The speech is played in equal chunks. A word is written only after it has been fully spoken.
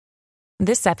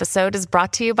This episode is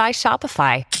brought to you by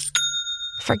Shopify.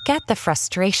 Forget the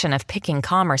frustration of picking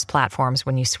commerce platforms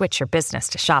when you switch your business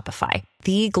to Shopify,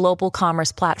 the global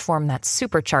commerce platform that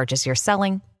supercharges your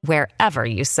selling wherever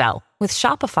you sell. With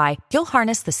Shopify, you'll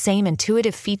harness the same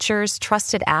intuitive features,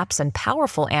 trusted apps, and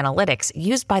powerful analytics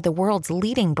used by the world's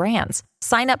leading brands.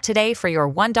 Sign up today for your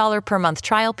 $1 per month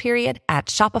trial period at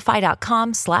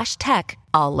shopify.com/tech,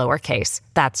 all lowercase.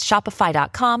 That's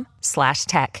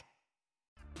shopify.com/tech.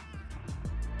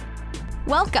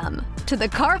 Welcome to the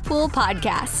Carpool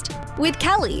Podcast with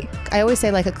Kelly. I always say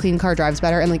like a clean car drives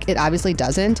better, and like it obviously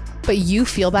doesn't, but you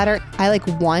feel better. I like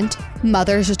want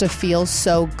mothers just to feel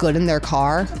so good in their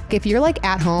car. If you're like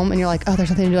at home and you're like, oh,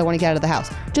 there's nothing to do, I want to get out of the house,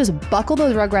 just buckle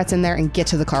those Rugrats in there and get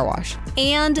to the car wash.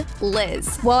 And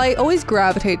Liz. Well, I always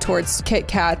gravitate towards Kit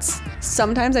Kats.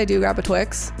 Sometimes I do grab a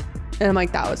Twix, and I'm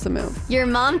like, that was the move. Your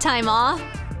mom time off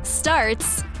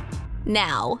starts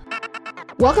now.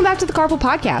 Welcome back to the Carpool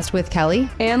Podcast with Kelly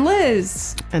And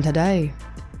Liz. and today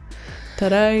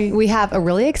We have a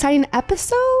really exciting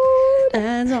episode.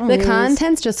 As The always.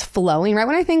 content's just flowing right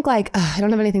when I think like, I don't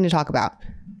have anything to talk about.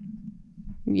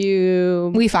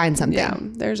 We find something. Yeah,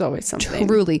 there's always something.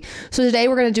 Truly. So today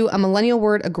we're going to do a millennial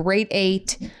word, a grade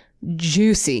 8,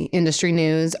 juicy industry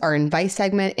news, our advice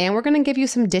segment, and we're going to give you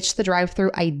some ditch the drive-through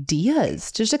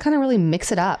ideas just to kind of really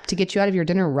mix it up to get you out of your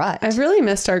dinner rut. I've really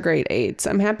missed our grade 8s.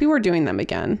 I'm happy we're doing them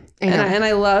again. And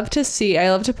I love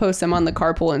to post them on the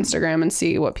Carpool Instagram and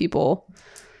see what people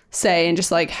say and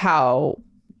just like how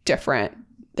different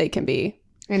they can be.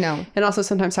 I know. And also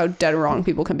sometimes how dead wrong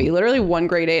people can be. Literally one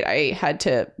grade 8, I had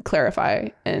to clarify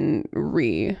and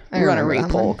run a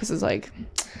re-poll because it's like...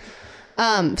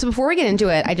 So before we get into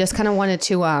it, I just kind of wanted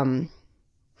to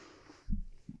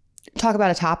talk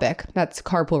about a topic that's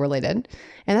carpool related,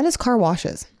 and that is car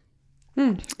washes.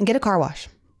 Get a car wash.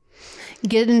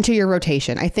 Get it into your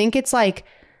rotation. I think it's like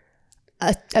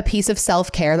a piece of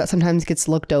self-care that sometimes gets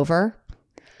looked over.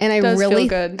 And I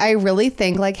really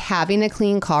think like having a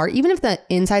clean car, even if the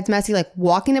inside's messy, like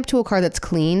walking up to a car that's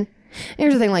clean. And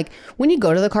here's the thing, like when you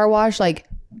go to the car wash, like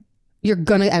you're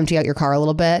going to empty out your car a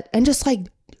little bit and just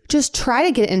try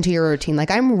to get into your routine.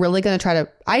 Like I'm really going to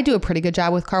I do a pretty good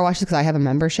job with car washes because I have a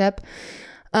membership.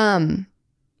 But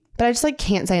I just like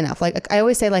can't say enough. Like I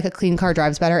always say like a clean car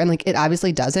drives better, and like it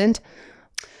obviously doesn't,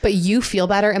 but you feel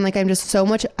better. And like, I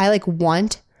like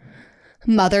want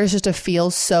mothers just to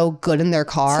feel so good in their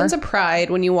car. Sense of pride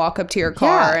when you walk up to your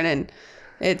car and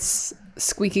it's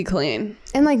squeaky clean.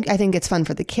 And like, I think it's fun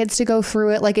for the kids to go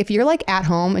through it. Like if you're like at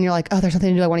home and you're like, oh, there's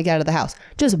nothing to do, I want to get out of the house,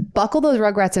 just buckle those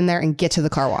Rugrats in there and get to the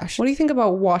car wash. What do you think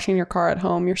about washing your car at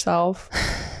home yourself?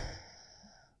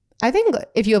 I think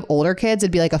if you have older kids,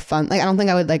 it'd be like a fun, like I don't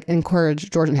think I would like encourage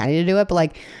George and Hattie to do it, but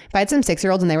like if I had some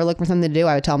 6-year-olds and they were looking for something to do,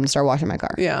 I would tell them to start washing my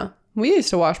car. Yeah. We used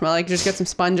to wash just get some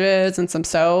sponges and some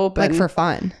soap. Like for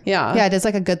fun. Yeah. Yeah, it is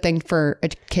like a good thing for a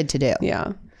kid to do.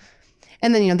 Yeah.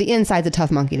 And then, the inside's a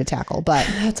tough monkey to tackle, but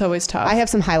that's always tough. I have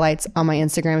some highlights on my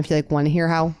Instagram if you like want to hear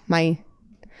how my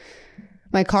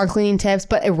car cleaning tips,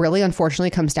 but it really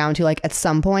unfortunately comes down to like at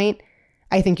some point,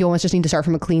 I think you almost just need to start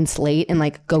from a clean slate and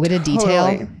like go get a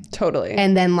detail. Totally.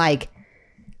 And then like,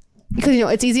 because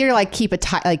it's easier to like keep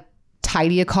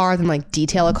tidy a car than like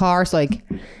detail a car. So like,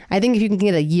 I think if you can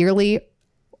get a yearly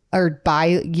or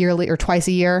bi-yearly or twice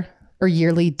a year or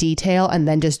yearly detail and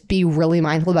then just be really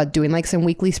mindful about doing like some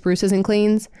weekly spruces and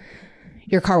cleans,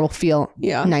 your car will feel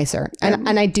nicer.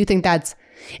 And I do think it's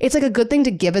like a good thing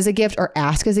to give as a gift or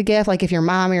ask as a gift. Like if your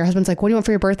mom or your husband's like, what do you want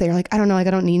for your birthday? You're like, I don't know. Like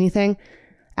I don't need anything.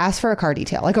 Ask for a car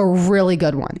detail, like a really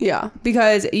good one. Yeah,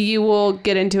 because you will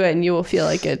get into it and you will feel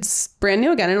like it's brand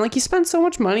new again. And like you spent so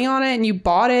much money on it and you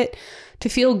bought it to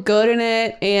feel good in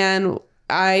it. And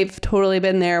I've totally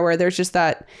been there where there's just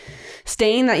that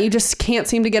stain that you just can't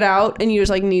seem to get out and you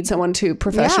just like need someone to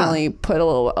professionally put a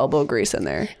little elbow grease in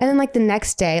there. And then like the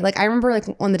next day, like I remember like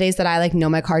on the days that I like know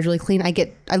my car's really clean, I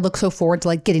look so forward to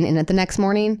like getting in it the next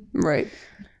morning. Right.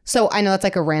 So I know that's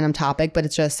like a random topic, but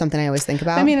it's just something I always think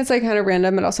about. I mean, it's like kind of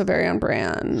random, but also very on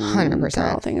brand. 100%. The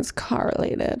whole thing is car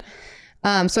related. So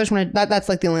I just wanted, that's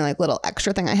like the only like little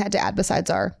extra thing I had to add besides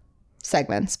our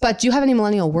segments. But do you have any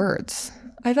millennial words?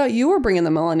 I thought you were bringing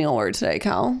the millennial word today,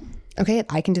 Cal. Okay,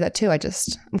 I can do that too.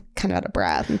 I'm kind of out of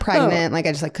breath. I'm pregnant. Like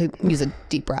I just like could use a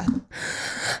deep breath.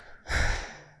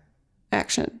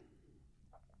 Action.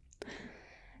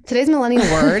 Today's millennial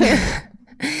word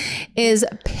is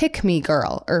pick me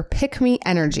girl or pick me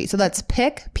energy. So that's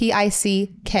pick,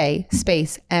 P-I-C-K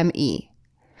space M-E.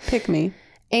 Pick me.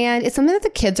 And it's something that the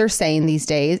kids are saying these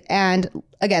days. And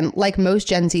again, like most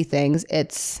Gen Z things,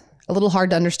 it's A little hard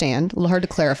to understand, a little hard to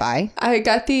clarify. I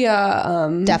got the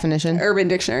Definition. Urban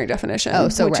Dictionary definition,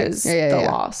 which right. is the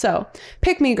law. So,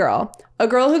 pick me girl. A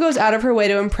girl who goes out of her way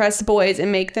to impress boys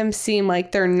and make them seem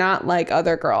like they're not like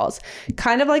other girls.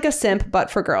 Kind of like a simp, but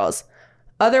for girls.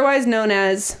 Otherwise known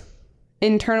as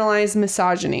internalized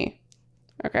misogyny.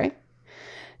 Okay.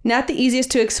 Not the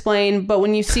easiest to explain, but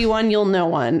when you see one, you'll know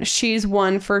one. She's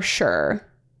one for sure.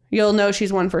 You'll know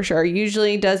she's one for sure.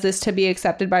 Usually does this to be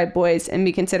accepted by boys and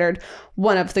be considered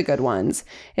one of the good ones.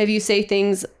 If you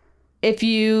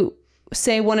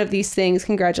say one of these things,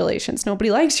 congratulations. Nobody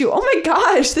likes you. Oh my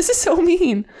gosh, this is so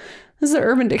mean. This is the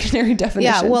Urban Dictionary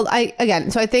definition. Yeah, well,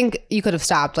 so I think you could have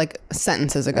stopped like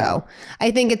sentences ago. I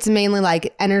think it's mainly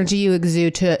like energy you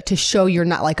exude to show you're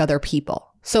not like other people.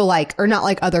 So like, or not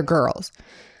like other girls.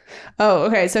 Oh,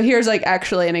 okay. So here's like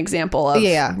actually an example of.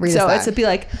 Yeah, read us so that. it's to be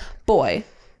like, boy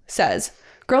says,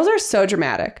 girls are so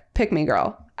dramatic. Pick me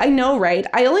girl. I know, right?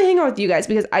 I only hang out with you guys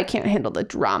because I can't handle the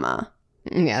drama.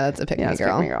 Yeah, that's a pick me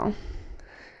girl. Pick me girl.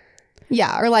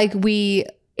 Yeah, or like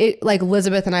like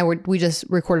Elizabeth and I we just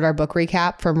recorded our book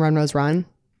recap from Run Rose Run.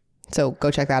 So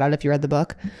go check that out if you read the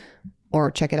book,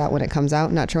 or check it out when it comes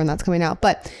out. Not sure when that's coming out,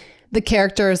 but the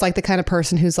character is like the kind of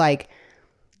person who's like,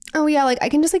 oh yeah, like I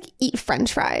can just like eat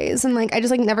French fries and like I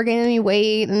just like never gain any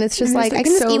weight, and it's just like I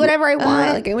can just eat whatever I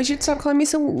want. Like I wish you'd stop calling me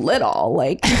so little.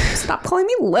 Like stop calling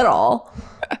me little.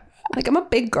 Like I'm a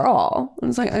big girl. And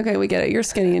it's like, okay, we get it. You're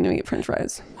skinny and you eat French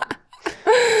fries.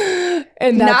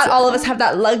 And not all of us have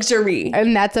that luxury.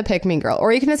 And that's a pick me girl.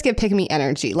 Or you can just get pick me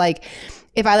energy. Like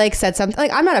if I like said something,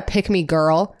 like I'm not a pick me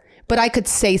girl, but I could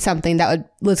say something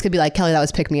that Liz could be like, Kelly, that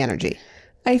was pick me energy.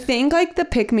 I think like the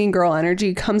pick me girl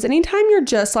energy comes anytime you're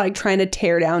just like trying to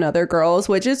tear down other girls,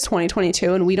 which is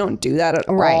 2022 and we don't do that at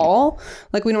all.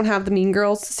 Like we don't have the mean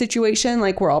girls situation.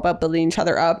 Like we're all about building each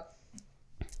other up.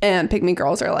 And pick me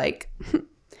girls are like,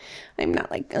 I'm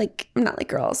not like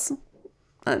girls.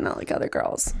 I'm not like other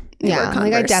girls. Yeah,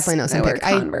 like I definitely know some I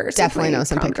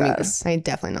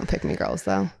definitely know pick me girls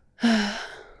though.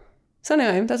 So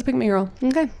anyway, that's a pick me girl.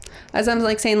 Okay. As I'm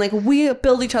like saying, like we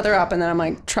build each other up, and then I'm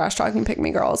like trash talking pick me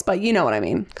girls, but you know what I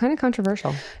mean. Kind of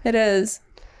controversial. It is.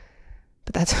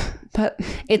 But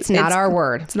it's not our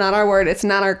word. It's not our word. It's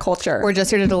not our culture. We're just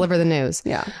here to deliver the news.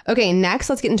 Yeah. Okay, next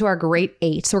let's get into our great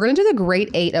 8. So we're gonna do the great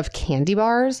 8 of candy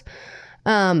bars.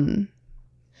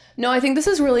 No, I think this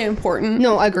is really important.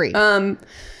 No, I agree.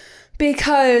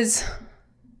 Because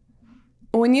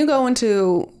when you go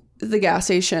into the gas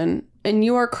station and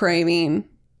you are craving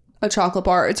a chocolate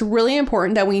bar, it's really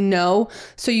important that we know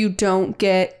so you don't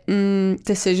get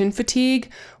decision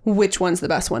fatigue, which one's the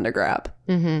best one to grab.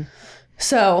 Mm-hmm.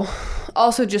 So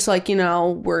also just like, you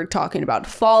know, we're talking about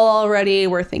fall already.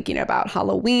 We're thinking about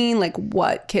Halloween, like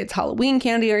what kids' Halloween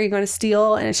candy are you going to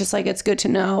steal? And it's just like, it's good to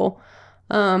know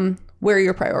where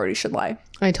your priorities should lie.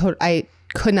 I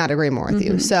could not agree more with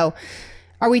you. So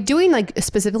are we doing like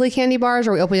specifically candy bars,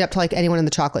 or are we opening up to like anyone in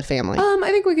the chocolate family?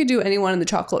 I think we could do anyone in the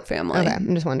chocolate family. Okay,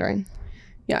 I'm just wondering.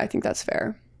 Yeah, I think that's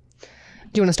fair. Do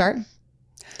you want to start?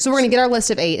 So we're going to get our list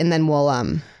of 8 and then we'll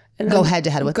go head to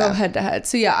head with that. Go head to head.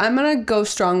 So yeah, I'm going to go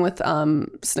strong with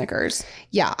Snickers.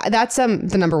 Yeah, that's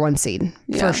the number 1 seed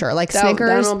for sure. Like Snickers.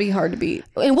 That'll be hard to beat.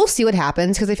 And we'll see what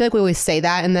happens, because I feel like we always say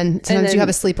that, and then sometimes you have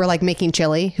a sleeper like making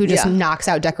chili who just knocks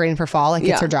out decorating for fall, like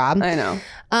it's her job. I know.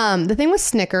 The thing with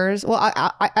Snickers, well,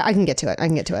 I can get to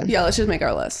it. Yeah, let's just make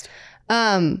our list.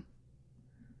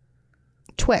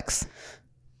 Twix.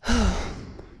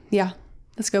 Yeah,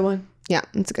 that's a good one. Yeah,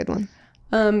 it's a good one.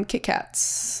 Kit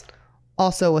Kats.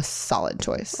 Also a solid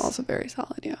choice. Also very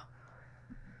solid, yeah.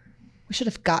 We should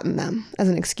have gotten them as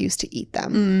an excuse to eat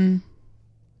them.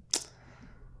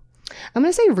 I'm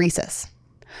going to say Reese's.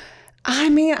 I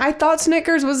mean, I thought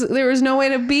Snickers there was no way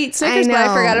to beat Snickers, but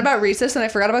I forgot about Reese's and I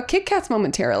forgot about Kit Kats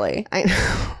momentarily. I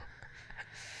know.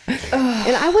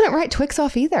 And I wouldn't write Twix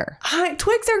off either.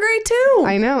 Twix are great too.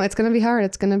 I know. It's going to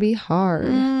be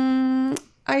hard.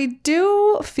 I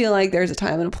do feel like there's a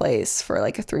time and a place for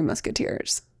like a Three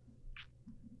Musketeers.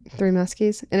 Three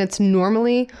Muskies. And it's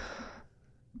normally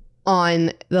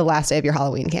on the last day of your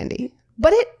Halloween candy.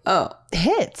 But it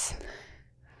hits.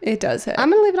 It does hit. I'm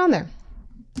going to leave it on there.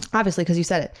 Obviously, because you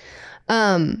said it.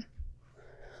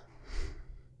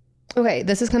 Okay,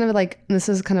 this is kind of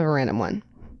a random one.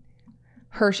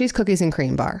 Hershey's Cookies and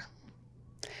Cream Bar.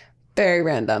 Very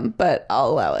random, but I'll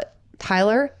allow it.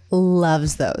 Tyler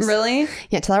loves those. Really?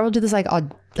 Yeah, Tyler will do this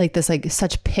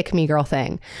such pick me girl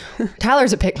thing.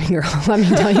 Tyler's a pick me girl. Let me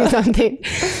tell you something.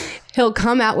 He'll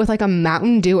come out with like a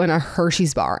Mountain Dew and a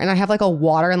Hershey's bar, and I have like a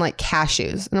water and like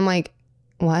cashews, and I'm like,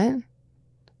 what?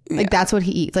 Like that's what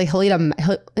he eats. Like he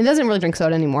doesn't really drink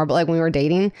soda anymore, but like when we were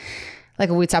dating, Like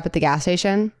if we'd stop at the gas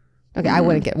station. Okay, I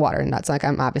wouldn't get water and nuts. Like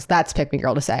I'm obvious. That's pick me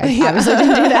girl to say. I obviously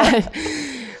didn't do that.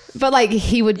 But like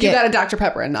he would get. You got a Dr.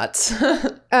 Pepper and nuts.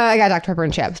 I got Dr. Pepper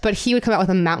and chips. But he would come out with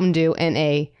a Mountain Dew and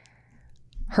a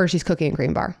Hershey's cookie and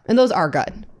cream bar, and those are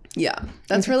good. Yeah,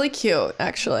 that's really cute,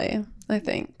 actually. I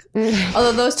think.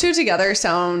 Although those two together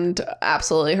sound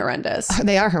absolutely horrendous.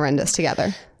 They are horrendous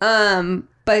together.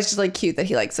 But it's just like cute that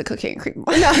he likes the cookie and cream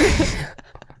bar. It's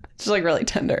just like really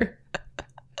tender.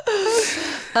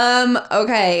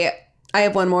 Okay, I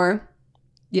have one more.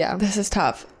 Yeah, This is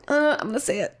tough. I'm gonna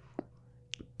say it.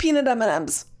 Peanut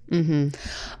M&Ms. Mm-hmm.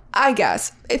 I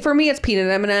guess for me it's peanut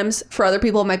M&Ms. For other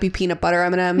people it might be peanut butter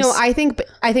M&Ms. No, I think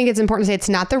it's important to say it's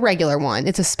not the regular one.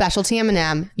 It's a specialty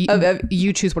M&M.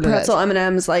 You choose what it is. Pretzel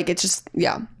M&Ms, like it's just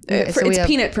Okay, so we it's have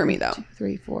peanut for me though. 2,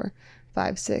 3, 4,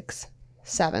 5, 6,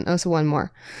 7. Oh, so one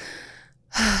more.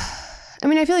 I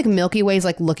mean, I feel like Milky Way is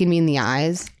like looking me in the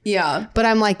eyes, Yeah. but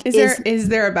I'm like, Is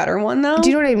there a better one though? do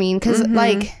you know what I mean? Because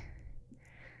like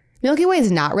Milky Way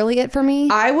is not really it for me.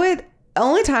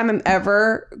 Only time I'm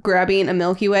ever grabbing a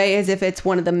Milky Way is if it's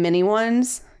one of the mini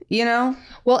ones, you know?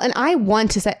 Well, and I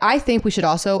want to say, I think we should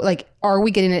also like, are we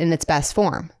getting it in its best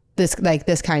form? This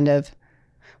kind of.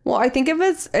 Well, I think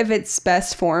if its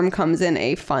best form comes in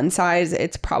a fun size,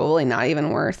 it's probably not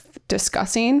even worth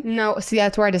discussing. No, see,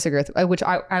 that's where I disagree with, which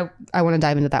I want to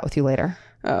dive into that with you later.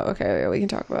 Oh, okay. We can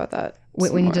talk about that.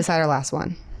 We need to decide our last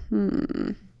one.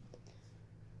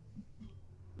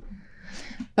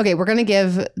 Okay, we're gonna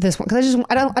give this one because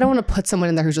I don't want to put someone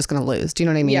in there who's just gonna lose. Do you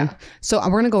know what I mean? Yeah. So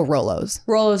we're gonna go Rolos,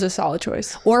 Rolo's a solid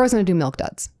choice. or I was gonna do Milk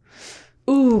Duds.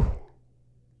 Ooh.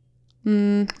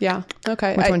 Yeah.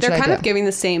 Okay. Which one They're should I kind do? of giving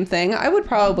the same thing. I would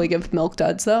probably give Milk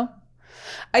Duds though.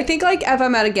 I think like if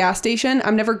I'm at a gas station,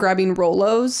 I'm never grabbing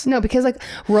Rolos. No, because like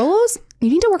Rolos, you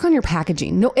need to work on your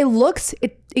packaging. No,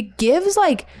 it gives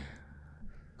like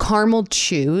caramel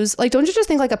chews. Like, don't you just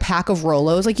think like a pack of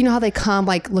Rolos? Like, you know how they come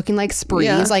like looking like sprees?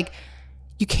 Yeah. Like,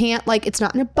 you can't like, it's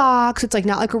not in a box. It's like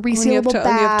not like a resealable bag.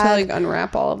 You have to like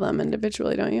unwrap all of them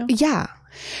individually, don't you? Yeah.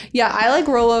 Yeah, I like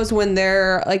Rolos when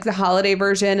they're like the holiday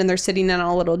version and they're sitting in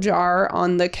a little jar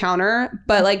on the counter.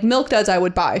 But like Milk Duds, I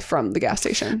would buy from the gas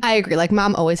station. I agree. Like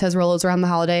mom always has Rolos around the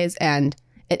holidays and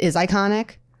it is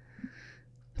iconic.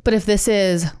 But if this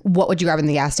is what would you grab in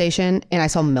the gas station and I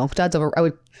saw Milk Duds over, I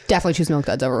would definitely choose Milk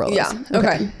Duds over Rolos. Yeah.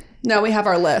 Okay. Now we have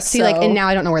our list. See, like, and now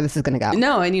I don't know where this is going to go.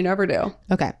 No, and you never do.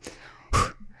 Okay.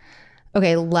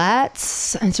 Okay,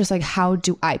 it's just like, how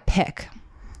do I pick?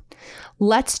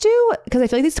 Let's do, because I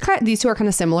feel like these two are kind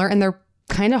of similar and they're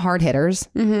kind of hard hitters.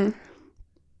 Mm-hmm.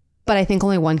 But I think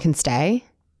only one can stay.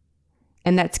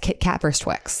 And that's Kit Kat versus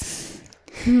Twix.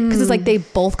 Because it's like they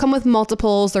both come with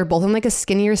multiples. They're both in like a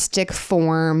skinnier stick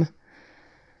form.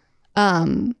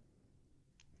 I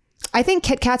think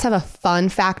Kit Kats have a fun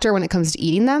factor when it comes to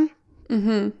eating them.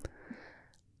 Mm-hmm.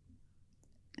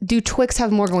 Do Twix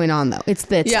have more going on though? It's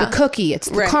the cookie, it's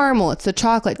the caramel, it's the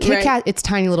chocolate. Kit Kat, it's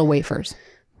tiny little wafers.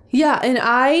 Yeah, and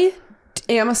I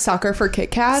am a sucker for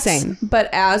Kit Kats. Same. But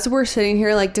as we're sitting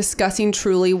here like discussing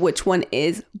truly which one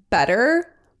is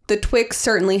better, the Twix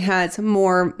certainly has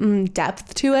more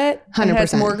depth to it. 100%. It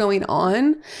has more going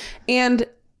on. And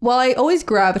while I always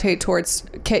gravitate towards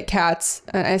Kit Kats,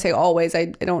 and I say always, I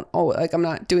don't always, like I'm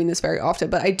not doing this very often,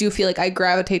 but I do feel like I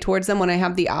gravitate towards them when I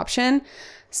have the option.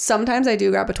 Sometimes I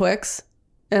do grab a Twix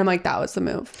and I'm like, that was the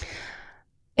move.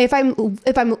 If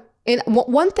I'm in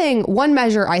one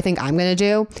measure I think I'm going to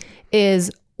do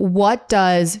is what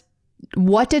did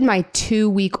my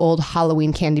 2-week-old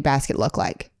Halloween candy basket look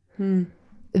like?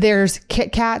 There's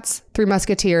Kit Kats, Three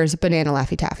Musketeers, Banana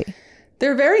Laffy Taffy.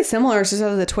 They're very similar. It's just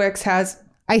that the Twix has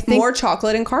more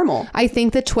chocolate and caramel. I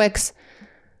think the Twix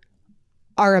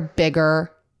are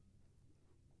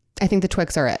I think the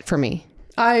Twix are it for me.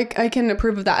 I can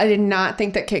approve of that. I did not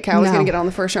think that Kit Kat was going to get on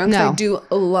the first round because I do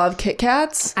love Kit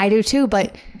Kats. I do too,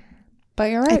 but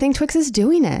you're right. I think Twix is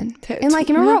doing it. And like,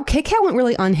 you remember how Kit Kat went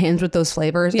really unhinged with those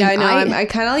flavors? Yeah, and I know. I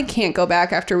kind of like can't go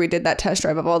back after we did that test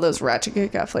drive of all those ratchet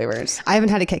Kit Kat flavors. I haven't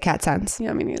had a Kit Kat since.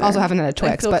 Yeah, me neither. Also haven't had a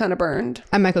Twix. I feel kind of burned.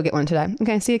 I might go get one today.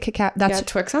 Okay, see a Kit Kat.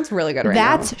 Twix sounds really good right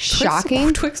now. That's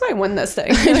shocking. Twix might win this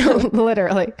thing. I know,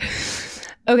 literally.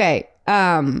 Okay,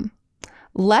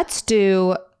 let's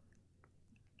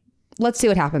see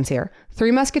what happens here.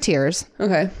 Three Musketeers.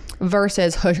 Okay.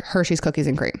 Versus Hershey's Cookies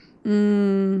and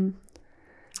Cream.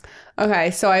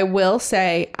 Okay, so I will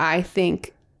say I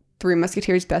think Three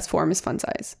Musketeers' best form is fun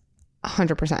size.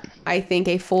 100%. I think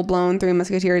a full-blown Three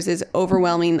Musketeers is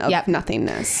overwhelming of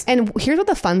nothingness. And here's what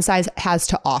the fun size has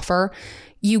to offer.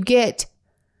 You get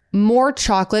more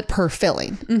chocolate per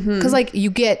filling. Because like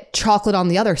you get chocolate on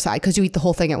the other side because you eat the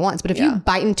whole thing at once. But if you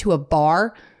bite into a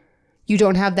bar, you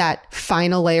don't have that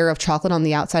final layer of chocolate on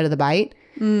the outside of the bite.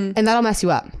 And that'll mess you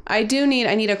up. I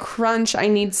need a crunch. I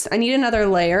need another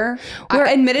layer.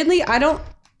 Admittedly, I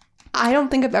don't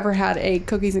think I've ever had a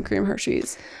cookies and cream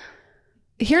Hershey's.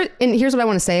 Here's what I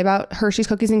want to say about Hershey's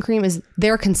cookies and cream is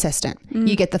they're consistent.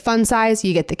 You get the fun size,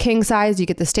 you get the king size, you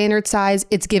get the standard size.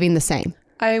 It's giving the same.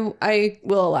 I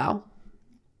will allow.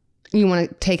 You want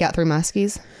to take out Three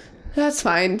Muskies? That's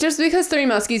fine. Just because Three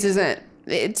Muskies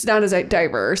it's not as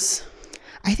diverse.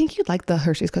 I think you'd like the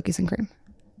Hershey's cookies and cream.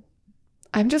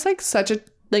 I'm just like such a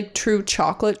true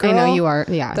chocolate girl. I know you are.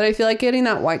 Yeah. That I feel like getting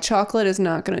that white chocolate is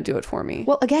not going to do it for me.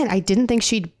 Well, again, I didn't think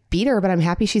she'd beat her, but I'm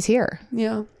happy she's here.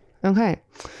 Yeah. Okay.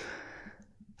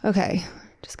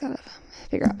 Just gotta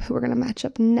figure out who we're gonna match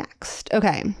up next.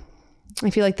 Okay. I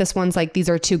feel like this one's like, these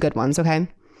are two good ones. Okay.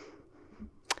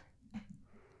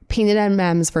 Peanut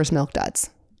M&Ms versus Milk Duds.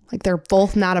 Like they're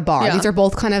both not a bar. Yeah. These are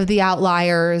both kind of the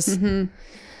outliers. Mm-hmm.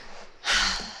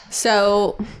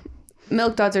 So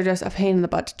Milk Duds are just a pain in the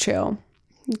butt to chew.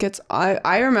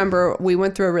 I remember we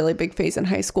went through a really big phase in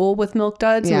high school with Milk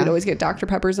Duds. Yeah. And we'd always get Dr.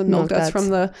 Peppers and Milk Duds from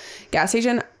the gas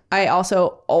station. I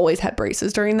also always had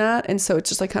braces during that. And so it's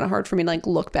just like kind of hard for me to like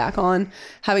look back on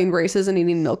having braces and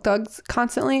eating Milk Duds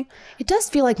constantly. It does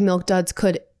feel like Milk Duds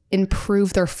could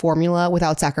improve their formula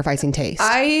without sacrificing taste.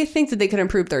 I think that they could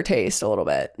improve their taste a little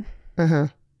bit. Uh-huh.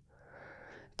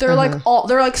 They're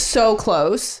they're like so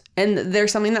close and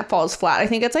there's something that falls flat. I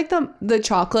think it's like the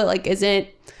chocolate like isn't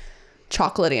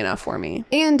chocolatey enough for me.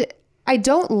 And I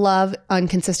don't love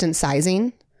inconsistent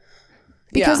sizing.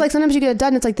 Because like sometimes you get a dud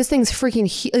and it's like this thing's freaking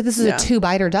like this is a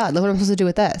 2-biter dud. Like what am I supposed to do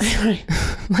with this?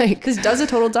 Like this does a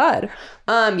total dud.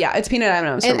 Yeah, it's peanut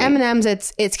M&Ms. And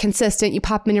M&Ms, it's consistent. You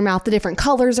pop them in your mouth. The different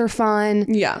colors are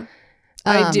fun. Yeah,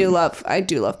 I do love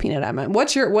peanut M&M.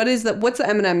 What's the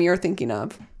M&M you're thinking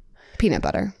of? Peanut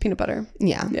butter. Peanut butter.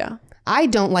 Yeah. Yeah. I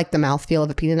don't like the mouthfeel of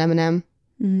a peanut M&M.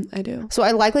 I do. So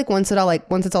I like once it's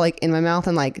all like in my mouth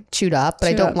and like chewed up, but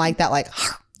I don't like that like.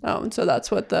 Oh, and so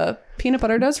that's what the peanut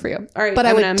butter does for you. All right. But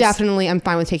M&Ms. I'm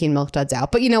fine with taking Milk Duds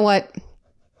out. But you know what?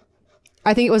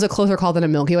 I think it was a closer call than a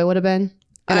Milky Way would have been.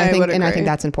 And I think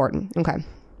that's important. Okay.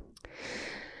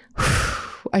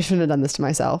 I shouldn't have done this to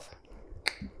myself.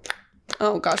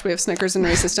 Oh gosh, we have Snickers and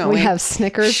Reese's, don't we? We have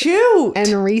Snickers Shoot.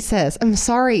 and Reese's. I'm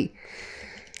sorry.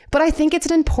 But I think it's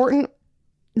an important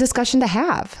discussion to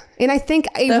have. And I think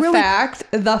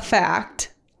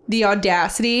the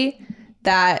audacity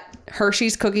that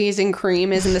Hershey's cookies and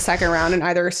cream is in the second round and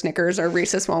either Snickers or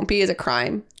Reese's won't be is a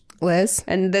crime. Liz.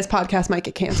 And this podcast might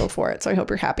get canceled for it. So I hope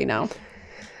you're happy now.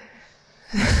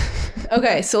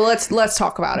 Okay, so let's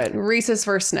talk about it. Reese's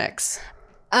versus Snicks.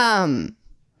 And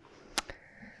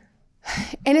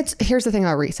here's the thing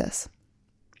about Reese's.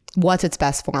 What's its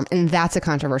best form? And that's a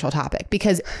controversial topic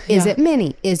because is it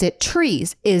mini? Is it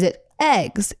trees? Is it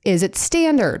eggs? Is it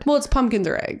standard? Well, it's pumpkins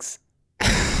or eggs.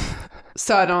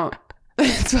 So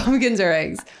it's pumpkins or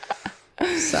eggs.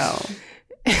 So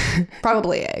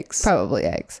probably eggs.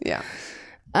 Yeah.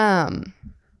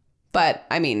 But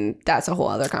I mean, that's a whole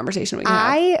other conversation we can have.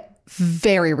 I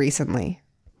very recently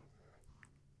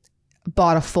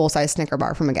bought a full-size Snicker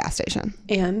bar from a gas station.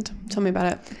 And tell me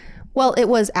about it. Well, it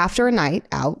was after a night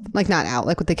out, like not out,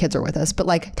 like with the kids were with us, but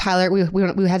like Tyler, we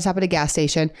had to stop at a gas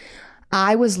station.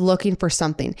 I was looking for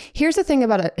something. Here's the thing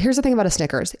about a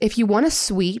Snickers. If you want a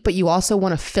sweet, but you also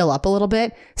want to fill up a little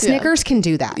bit, Snickers can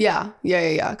do that. Yeah.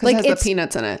 Because it has the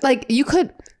peanuts in it. Like you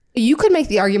could make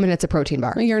the argument it's a protein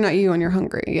bar. You're not you when you're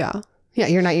hungry. Yeah. Yeah,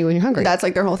 you're not you when you're hungry. That's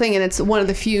like their whole thing, and it's one of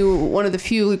the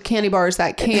few candy bars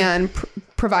that can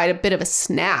provide a bit of a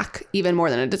snack, even more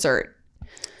than a dessert.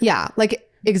 Yeah, like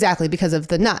exactly because of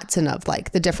the nuts and of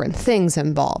like the different things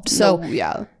involved. So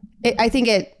yeah, I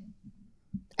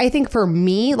think for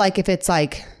me, like if I'm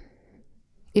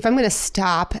going to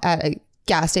stop at a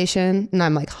gas station and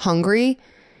I'm like hungry,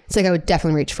 it's like I would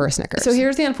definitely reach for a Snickers. So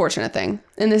here's the unfortunate thing,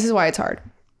 and this is why it's hard.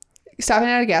 Stopping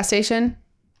at a gas station,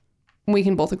 we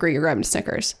can both agree you're grabbing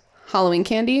Snickers. Halloween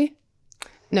candy,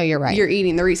 no, you're right. You're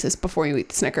eating the Reese's before you eat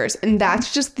the Snickers, and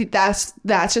that's just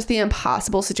the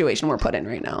impossible situation we're put in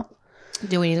right now.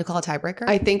 Do we need to call a tiebreaker?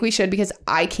 I think we should, because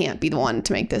I can't be the one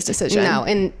to make this decision. No,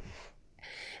 and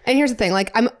here's the thing.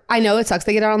 Like I know it sucks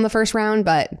they get out on the first round,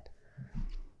 but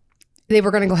they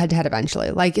were going to go head to head eventually.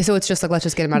 Like so, it's just like let's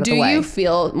just get them out of the way. Do you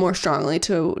feel more strongly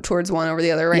towards one over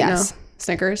the other right now?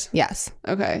 Snickers? Yes.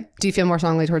 Okay. Do you feel more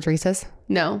strongly towards Reese's?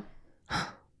 No.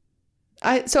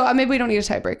 So maybe we don't need a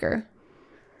tiebreaker.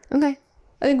 Okay.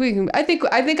 I think we can. I think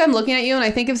I'm looking at you, and I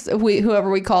think if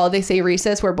whoever we call, they say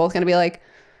Reese's, we're both going to be like,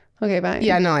 okay, fine.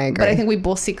 Yeah, no, I agree. But I think we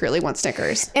both secretly want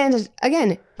Snickers. And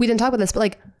again, we didn't talk about this, but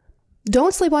like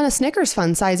Don't sleep on a Snickers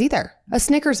fun size either. A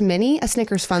Snickers mini, a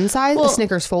Snickers fun size, a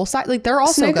Snickers full size. Like they're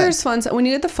also Snickers good. fun size. When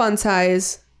you get the fun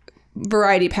size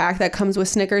variety pack that comes with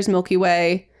Snickers, Milky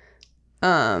Way,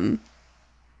 Yeah.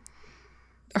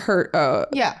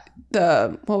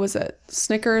 what was it?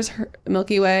 Snickers,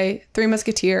 Milky Way, Three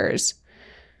Musketeers,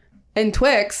 and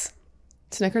Twix.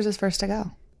 Snickers is first to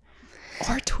go.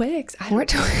 Or Twix.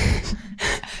 Twix.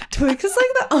 Twix is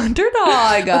like the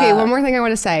underdog. Okay, one more thing I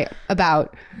want to say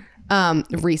about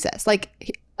Reese's. Like,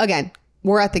 again,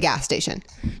 we're at the gas station.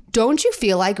 Don't you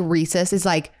feel like Reese's is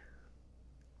like,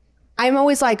 I'm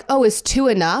always like, oh, is 2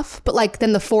 enough? But like,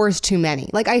 then the 4 is too many.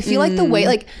 Like, I feel like the way,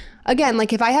 like, again,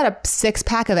 like if I had a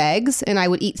 6-pack of eggs and I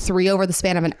would eat 3 over the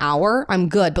span of an hour, I'm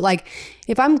good. But like,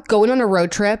 if I'm going on a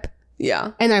road trip,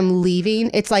 yeah, and I'm leaving,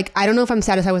 it's like, I don't know if I'm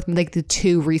satisfied with like the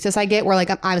 2 Reese's I get, where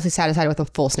like I'm obviously satisfied with a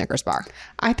full Snickers bar.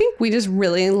 I think we just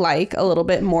really like a little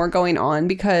bit more going on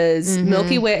because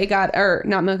Milky Way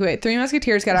not Milky Way, Three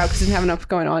Musketeers got out because it didn't have enough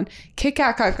going on. Kit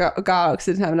Kat got out because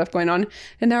it didn't have enough going on.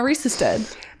 And now Reese's did.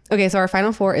 Okay, so our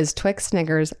final 4 is Twix,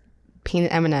 Snickers,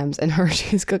 peanut M&Ms, and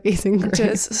Hershey's cookies and cream.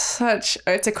 It's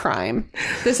a crime.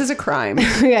 This is a crime.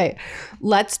 Okay,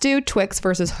 let's do Twix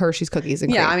versus Hershey's cookies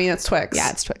and cream. Yeah, I mean, it's Twix. Yeah,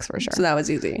 it's Twix for sure. So that was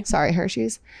easy. Sorry,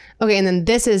 Hershey's. Okay, and then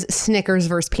this is Snickers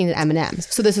versus peanut M&Ms.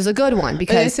 So this is a good one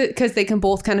because they can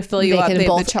both kind of fill you up. They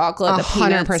have the chocolate, the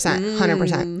peanuts.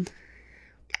 100%.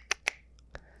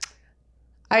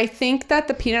 I think that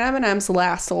the peanut M&Ms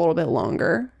last a little bit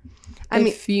longer.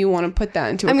 If you want to put that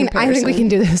into a comparison. I think we can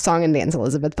do this song and dance,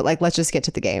 Elizabeth, but like, let's just get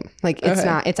to the game. Like, it's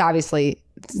not, it's obviously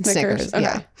Snickers. Okay.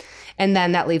 Yeah. And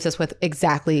then that leaves us with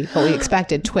exactly what we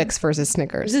expected, Twix versus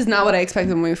Snickers. This is not what I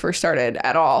expected when we first started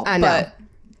at all. I know. But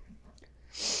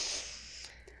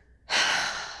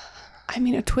I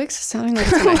mean, a Twix is sounding like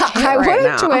it's going to hit I right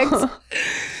now. want a Twix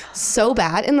so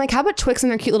bad. And like, how about Twix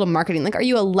and their cute little marketing? Like, are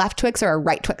you a left Twix or a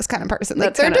right Twix kind of person?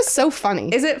 Like, they're just so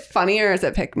funny. Is it funny or is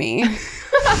it pick me?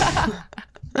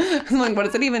 I'm like, what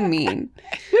does it even mean?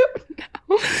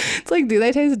 It's like, do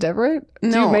they taste different?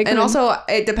 No, and also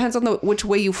it depends on which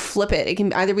way you flip it. It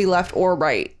can either be left or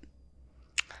right.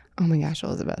 Oh my gosh,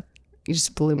 Elizabeth, you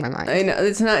just blew my mind. I know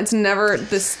it's never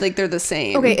this, like they're the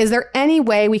same. Okay, is there any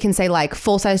way we can say like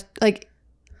full size? Like,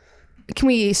 can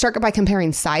we start by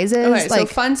comparing sizes? Okay, like, so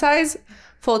fun size,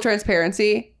 full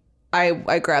transparency.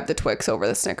 I grabbed the Twix over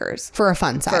the Snickers for a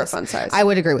fun size. I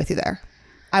would agree with you there.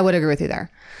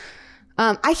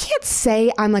 I can't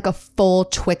say I'm like a full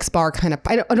Twix bar kind of.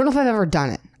 I don't know if I've ever done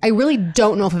it. I really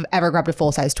don't know if I've ever grabbed a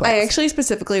full size Twix. I actually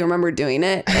specifically remember doing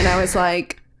it, and I was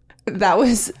like, that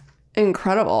was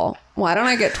incredible. Why don't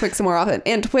I get Twix more often?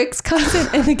 And Twix comes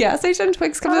in the gas station.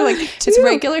 Twix comes in like it's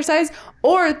regular size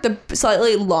or the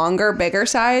slightly longer, bigger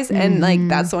size, and like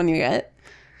that's the one you get,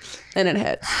 and it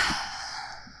hits.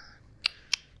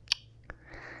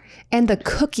 And the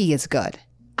cookie is good.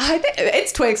 I think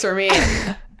it's Twix for me.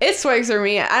 It's Twix for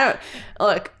me. I don't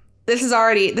look. This is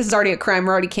already a crime.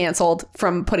 We're already canceled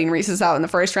from putting Reese's out in the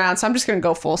first round. So I'm just gonna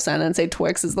go full send and say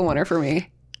Twix is the winner for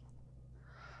me.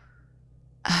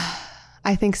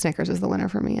 I think Snickers is the winner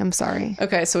for me. I'm sorry.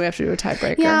 Okay, so we have to do a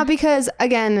tiebreaker. Yeah, because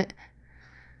again,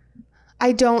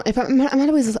 I don't. If I'm not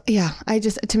always. Yeah,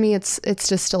 to me, it's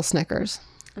just still Snickers.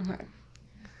 Okay.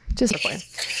 Just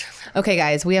okay,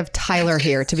 guys. We have Tyler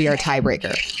here to be our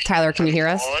tiebreaker. Tyler, can you hear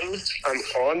us? I'm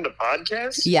on the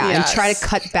podcast? Yeah, Yes. and try to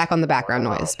cut back on the background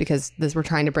noise because we're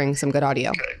trying to bring some good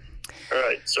audio. Okay. All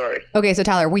right. Sorry. Okay, so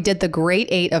Tyler, we did the great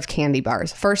 8 of candy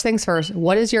bars. First things first,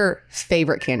 what is your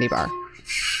favorite candy bar?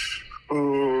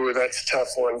 Ooh, that's a tough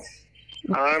one.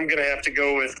 I'm going to have to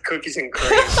go with cookies and cream.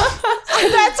 That's what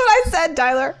I said,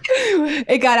 Tyler.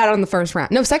 It got out on the first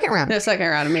round. No, second round. No, second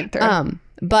round. I mean third.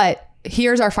 But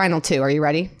here's our final 2. Are you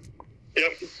ready?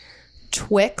 Yep.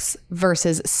 Twix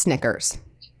versus Snickers.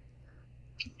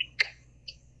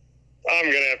 I'm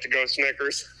going to have to go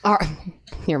Snickers. All right.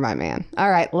 You're my man.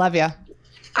 All right. Love you.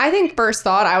 I think first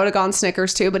thought I would have gone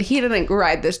Snickers too, but he didn't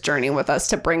ride this journey with us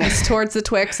to bring us towards the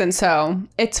Twix, and so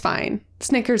it's fine.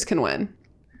 Snickers can win.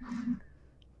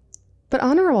 But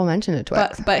honorable mention to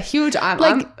Twix. But huge.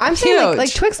 I'm saying huge.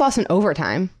 like Twix lost in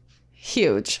overtime.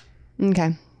 Huge.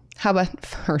 Okay. How about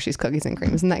Hershey's cookies and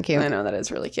cream? Isn't that cute? I know, that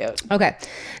is really cute. Okay.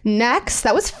 Next,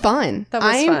 that was fun. That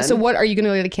was fun. So what, are you going to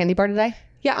go get a candy bar today?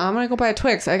 Yeah, I'm going to go buy a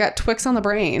Twix. I got Twix on the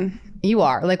brain. You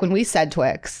are. Like when we said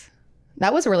Twix,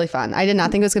 that was really fun. I did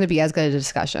not think it was going to be as good a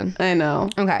discussion. I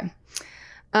know. Okay.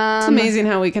 It's amazing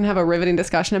how we can have a riveting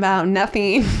discussion about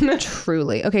nothing.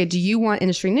 Truly. Okay. Do you want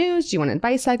industry news? Do you want an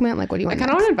advice segment? Like, what do you I want?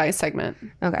 kind of want an advice segment.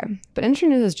 Okay. But industry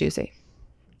news is juicy.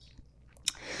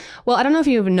 Well, I don't know if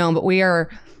you've known, but we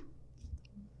are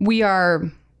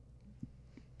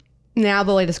now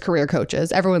the latest career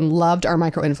coaches. Everyone loved our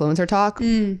micro-influencer talk.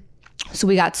 So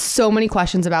we got so many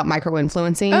questions about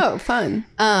micro-influencing. Oh, fun.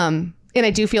 And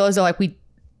I do feel as though like we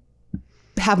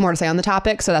have more to say on the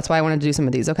topic. So that's why I wanted to do some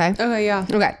of these. Okay. Okay. Yeah.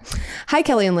 Okay. Hi,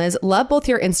 Kelly and Liz. Love both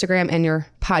your Instagram and your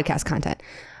podcast content.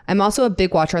 I'm also a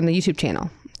big watcher on the YouTube channel.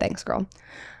 Thanks, girl.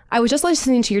 I was just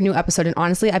listening to your new episode, and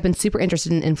honestly, I've been super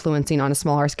interested in influencing on a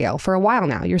smaller scale for a while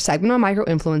now. Your segment on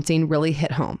micro-influencing really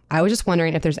hit home. I was just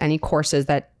wondering if there's any course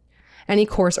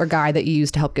or guide that you use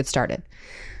to help get started.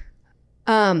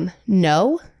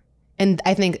 No. And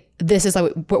I think this is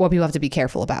like what people have to be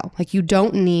careful about. Like, you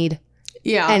don't need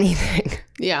anything.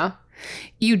 Yeah.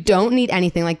 You don't need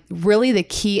anything. Like, really the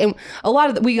key, and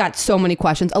we got so many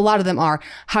questions. A lot of them are,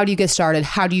 how do you get started?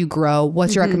 How do you grow?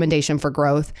 What's your recommendation for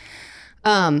growth?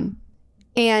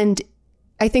 And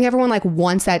I think everyone like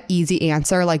wants that easy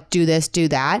answer, like do this, do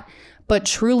that. But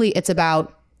truly it's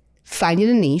about finding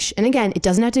a niche. And again, it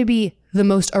doesn't have to be the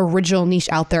most original niche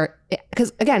out there.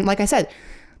 Because again, like I said,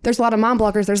 there's a lot of mom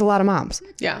bloggers. There's a lot of moms.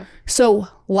 Yeah. So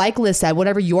like Liz said,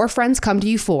 whatever your friends come to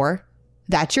you for,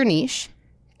 that's your niche.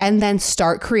 And then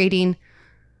start creating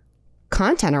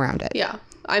content around it. Yeah.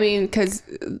 I mean, because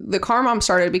the car mom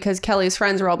started because Kelly's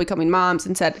friends were all becoming moms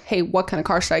and said, hey, what kind of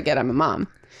car should I get? I'm a mom.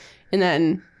 And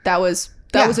then that was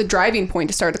a driving point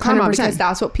to start the car 100%. Mom, because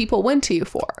that's what people went to you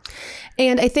for.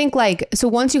 And I think like, so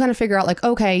once you kind of figure out like,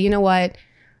 okay, you know what,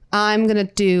 I'm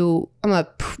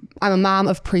a mom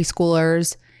of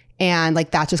preschoolers, and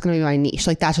like, that's just going to be my niche.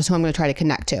 Like, that's just who I'm going to try to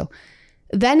connect to.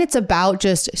 Then it's about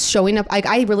just showing up. Like,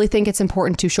 I really think it's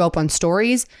important to show up on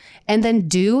stories and then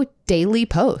do daily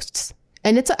posts.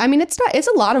 And it's a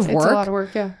lot of work. It's a lot of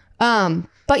work, yeah.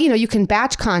 But you know, you can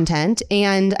batch content.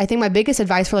 And I think my biggest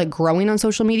advice for like growing on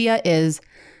social media is,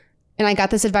 and I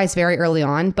got this advice very early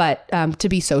on, but to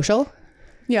be social.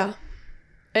 Yeah.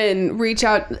 And reach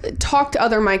out, talk to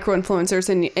other micro influencers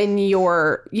in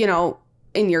your, you know,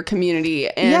 in your community,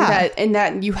 and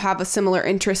that you have a similar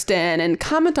interest in, and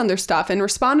comment on their stuff and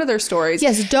respond to their stories.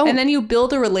 Yes, and then you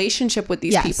build a relationship with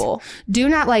these people. Do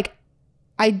not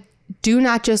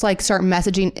just like start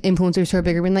messaging influencers who are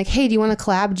bigger, being like, hey, do you want to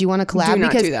collab? Do you want to collab? Do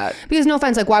not do that. Because no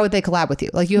offense, like, why would they collab with you?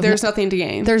 Like, there's nothing to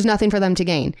gain. There's nothing for them to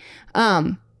gain.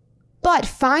 But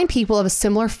find people of a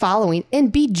similar following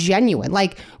and be genuine.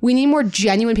 Like, we need more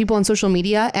genuine people on social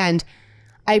media. And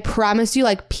I promise you,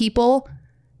 like, people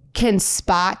can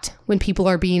spot when people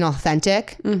are being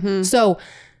authentic. Mm-hmm. So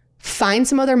find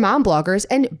some other mom bloggers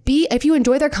and if you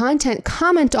enjoy their content,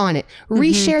 comment on it,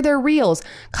 reshare their reels,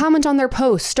 comment on their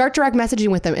posts, start direct messaging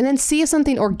with them, and then see if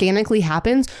something organically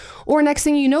happens. Or next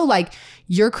thing you know, like,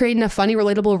 you're creating a funny,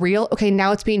 relatable reel. Okay,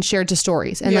 now it's being shared to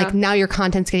stories. And like, now your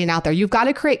content's getting out there. You've got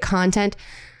to create content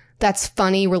that's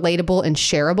funny, relatable, and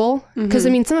shareable. Because I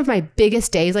mean, some of my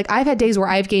biggest days, like, I've had days where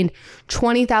I've gained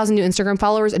 20,000 new Instagram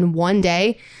followers in one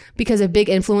day because a big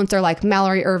influencer like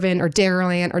Mallory Irvin or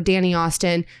Daraland or Danny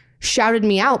Austin shouted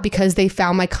me out because they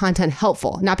found my content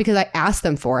helpful. Not because I asked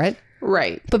them for it.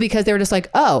 Right. But because they were just like,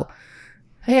 oh,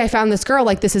 hey, I found this girl.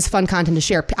 Like, this is fun content to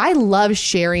share. I love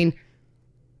sharing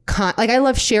I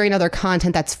love sharing other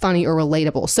content that's funny or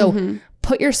relatable. So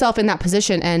put yourself in that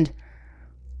position and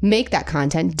make that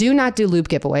content. Do not do loop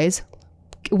giveaways.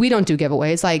 We don't do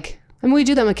giveaways. Like, I mean, we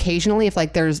do them occasionally if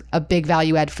like there's a big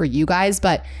value add for you guys,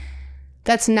 but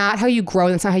that's not how you grow.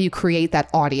 That's not how you create that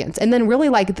audience. And then really,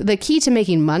 like, the key to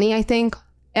making money, I think,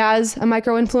 as a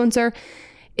micro influencer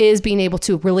is being able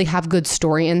to really have good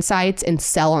story insights and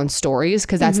sell on stories,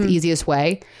 because that's the easiest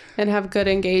way. And have good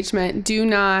engagement. Do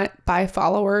not buy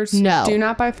followers. No. Do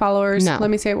not buy followers. No. Let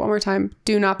me say it one more time.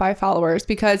 Do not buy followers,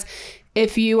 because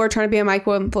if you are trying to be a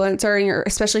micro influencer and you're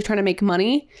especially trying to make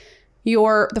money,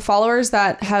 the followers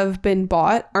that have been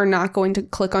bought are not going to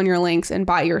click on your links and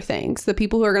buy your things. The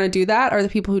people who are going to do that are the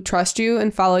people who trust you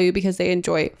and follow you because they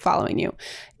enjoy following you.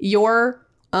 Your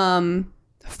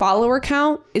follower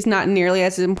count is not nearly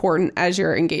as important as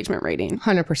your engagement rating.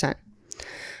 100%.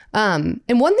 And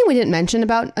one thing we didn't mention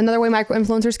about another way micro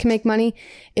influencers can make money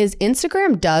is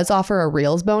Instagram does offer a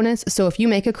Reels bonus. So if you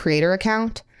make a creator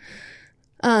account,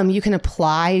 you can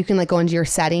apply, you can like go into your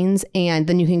settings, and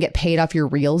then you can get paid off your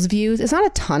Reels views. It's not a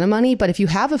ton of money, but if you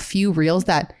have a few Reels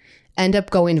that end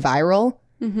up going viral,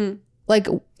 like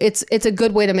it's a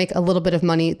good way to make a little bit of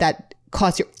money that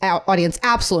costs your audience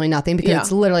absolutely nothing, because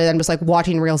it's literally them just like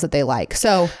watching Reels that they like.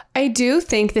 So I do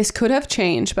think this could have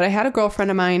changed, but I had a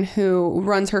girlfriend of mine who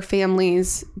runs her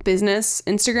family's business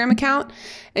Instagram account,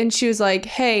 and she was like,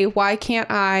 hey, why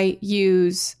can't I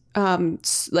use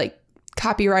like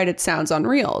copyrighted sounds on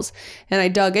Reels. And I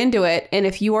dug into it. And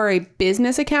if you are a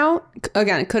business account,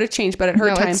 again, it could have changed, but at her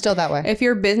No, time, it's still that way. if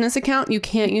you're a business account, you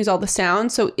can't use all the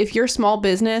sounds. So if you're a small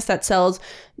business that sells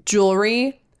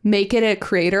jewelry, make it a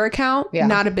creator account,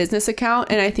 not a business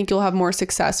account. And I think you'll have more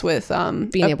success with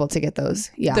being able to get those.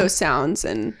 Yeah. those sounds.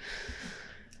 And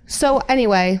So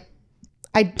anyway,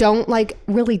 I don't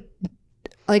really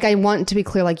I want to be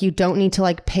clear, you don't need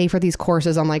to pay for these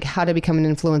courses on how to become an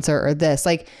influencer or this.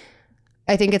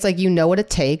 I think it's what it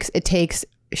takes. It takes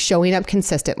showing up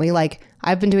consistently.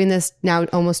 I've been doing this now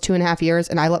almost 2.5 years,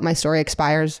 and I let my story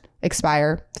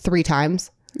expire 3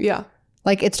 times. yeah.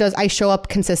 It's just, I show up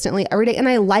consistently every day and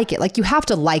I like it. You have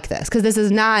to like this, because this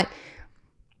is not,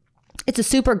 it's a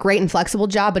super great and flexible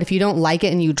job, but if you don't like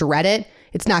it and you dread it,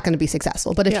 it's not going to be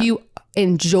successful. But if you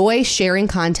enjoy sharing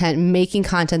content, making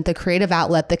content, the creative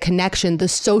outlet, the connection, the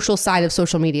social side of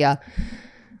social media,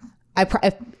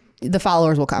 the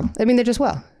followers will come. I mean, they just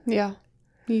will. Yeah.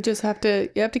 You have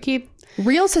to keep.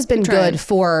 Reels has been good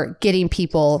for getting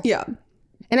people. Yeah.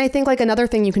 And I think another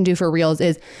thing you can do for Reels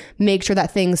is make sure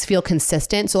that things feel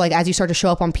consistent. So as you start to show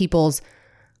up on people's,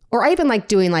 or I even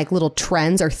doing little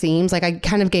trends or themes. I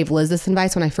kind of gave Liz this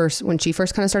advice when she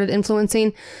first kind of started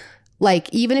influencing.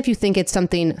 Even if you think it's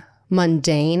something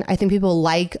mundane, I think people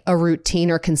like a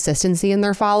routine or consistency in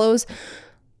their follows.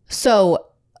 So,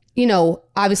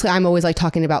 obviously I'm always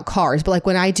talking about cars, but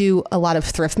when I do a lot of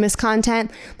Thriftmas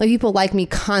content, people like me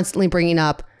constantly bringing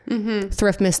up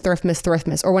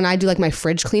Thriftmas. Or when I do my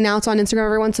fridge clean outs on Instagram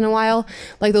every once in a while,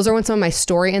 those are when some of my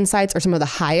story insights are some of the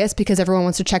highest, because everyone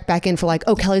wants to check back in for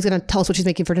oh, Kelly's going to tell us what she's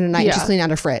making for dinner tonight. And she's cleaning out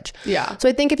her fridge. Yeah. So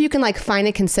I think if you can find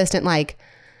a consistent,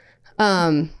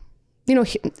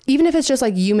 even if it's just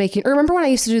you making, or remember when I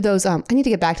used to do those, I need to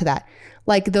get back to that.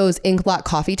 Those ink blot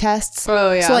coffee tests.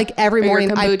 Oh yeah. So every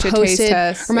morning I posted,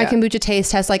 or my kombucha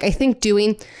taste test. I think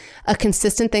doing a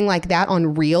consistent thing like that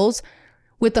on Reels,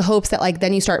 with the hopes that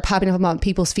then you start popping up on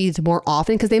people's feeds more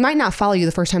often, because they might not follow you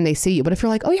the first time they see you. But if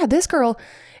you're oh yeah, this girl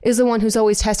is the one who's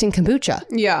always testing kombucha.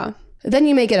 Yeah. Then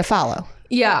you may get a follow.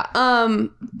 Yeah.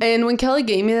 And when Kelly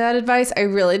gave me that advice, I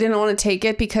really didn't want to take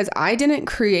it, because I didn't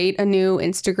create a new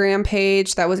Instagram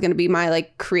page that was going to be my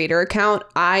creator account.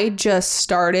 I just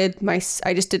did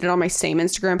it on my same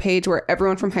Instagram page where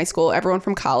everyone from high school, everyone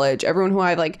from college, everyone who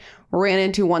I've ran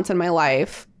into once in my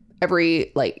life,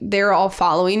 they're all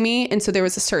following me. And so there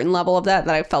was a certain level of that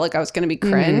I felt I was going to be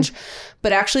cringe.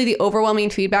 But actually the overwhelming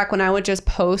feedback when I would just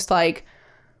post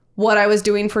what I was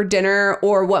doing for dinner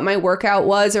or what my workout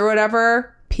was or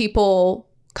whatever, people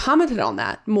commented on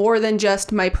that more than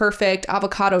just my perfect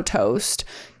avocado toast,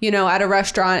 at a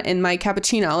restaurant and my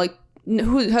cappuccino.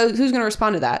 Who's going to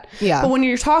respond to that? Yeah. But when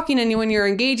you're talking and when you're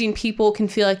engaging, people can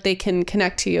feel they can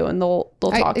connect to you and they'll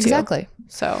talk to you. Exactly.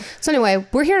 So anyway,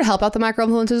 we're here to help out the micro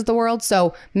influencers of the world.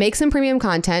 So make some premium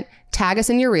content, tag us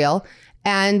in your reel,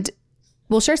 and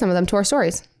we'll share some of them to our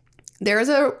stories. There's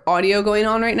a audio going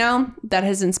on right now that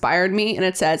has inspired me, and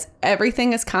it says,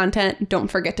 everything is content. Don't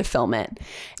forget to film it.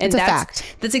 And it's a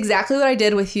fact. That's exactly what I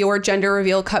did with your gender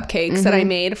reveal cupcakes that I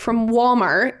made from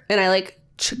Walmart. And I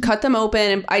cut them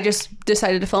open, and I just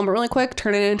decided to film it really quick,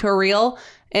 turn it into a reel.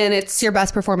 And it's your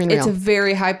best performing reel. It's a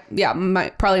very high,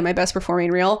 probably my best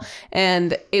performing reel.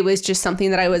 And it was just something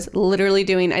that I was literally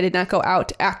doing. I did not go out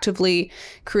to actively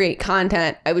create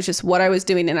content. It was just what I was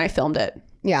doing, and I filmed it.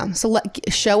 Yeah. So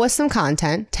show us some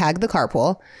content, tag the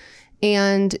carpool,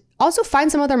 and also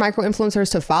find some other micro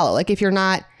influencers to follow. If you're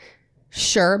not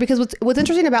sure, because what's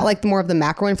interesting about more of the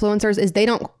macro influencers is they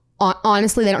don't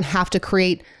have to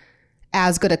create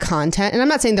as good a content. And I'm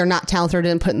not saying they're not talented or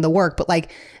didn't put in the work, but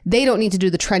they don't need to do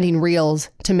the trending reels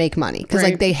to make money,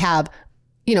 because they have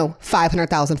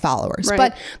 500,000 followers. Right.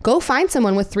 But go find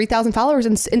someone with 3,000 followers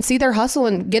and see their hustle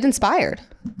and get inspired.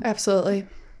 Absolutely.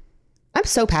 I'm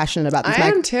so passionate about this. I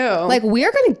am too. We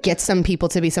are going to get some people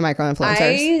to be some micro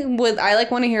influencers. I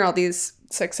want to hear all these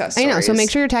success stories. I know. So make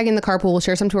sure you're tagging the carpool. We'll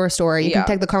share some to our story. You can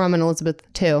tag the Car Mom and Elizabeth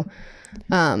too.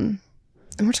 And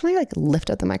we're trying to lift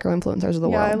up the micro influencers of the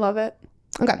world. Yeah, I love it.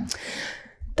 Okay.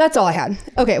 That's all I had.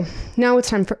 Okay. Now it's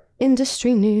time for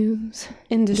industry news.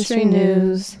 Industry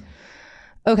news.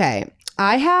 Okay.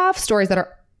 I have stories that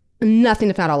are nothing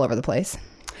if not all over the place.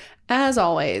 As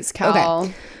always, Cal.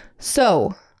 Okay.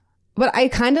 So, but I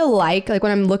kind of like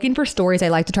when I'm looking for stories, I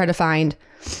like to try to find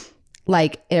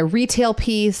a retail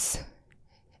piece,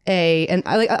 and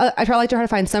I like to try to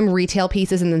find some retail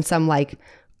pieces and then some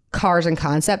cars and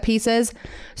concept pieces.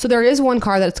 So there is one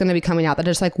car that's going to be coming out that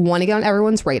I just want to get on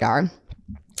everyone's radar.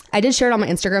 I did share it on my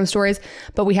Instagram stories,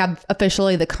 but we have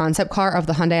officially the concept car of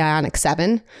the Hyundai Ioniq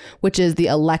 7, which is the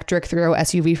electric 3-row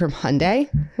SUV from Hyundai.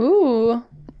 Ooh.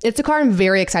 It's a car I'm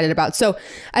very excited about. So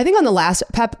I think on the last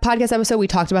podcast episode, we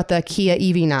talked about the Kia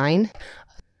EV9.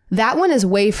 That one is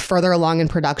way further along in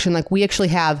production. Like they actually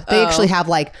have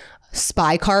like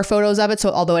spy car photos of it. So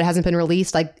although it hasn't been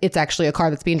released, like it's actually a car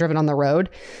that's being driven on the road.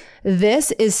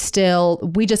 This is still,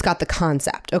 we just got the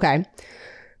concept. Okay.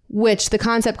 Which the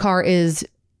concept car is,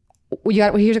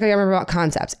 here's what you gotta remember about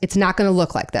concepts. It's not going to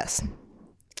look like this.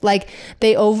 Like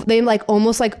they like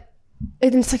almost like,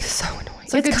 it's like so annoying.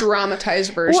 It's like a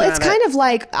dramatized version. Well, it's kind of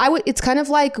like it's kind of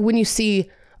like when you see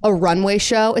a runway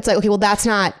show. It's like, okay, well that's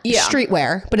not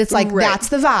streetwear, but it's like that's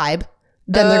the vibe.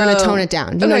 Then they're gonna tone it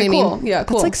down. You know what I mean? Cool. Yeah,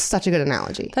 cool. It's like such a good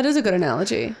analogy. That is a good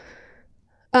analogy.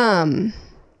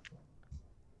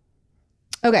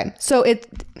 Okay, so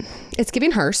it's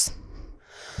giving hearse.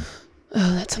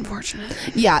 Oh, that's unfortunate.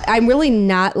 Yeah, I'm really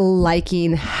not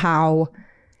liking how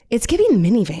it's giving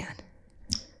minivan.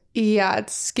 Yeah,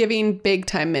 it's giving big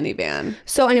time minivan.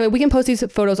 So anyway, we can post these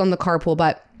photos on the carpool,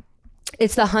 but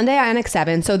it's the Hyundai Ioniq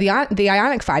 7. So the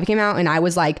Ioniq 5 came out and I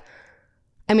was like,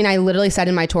 I mean, I literally said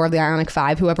in my tour of the Ioniq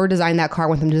 5, whoever designed that car, I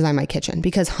want them to design my kitchen,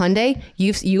 because Hyundai,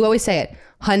 you always say it,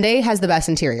 Hyundai has the best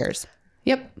interiors.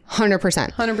 Yep.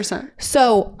 100%. 100%.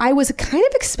 So I was kind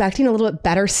of expecting a little bit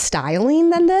better styling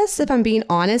than this, if I'm being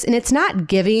honest. And it's not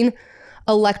giving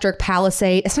electric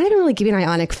Palisade. It's not even really giving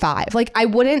Ioniq 5. Like I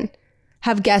wouldn't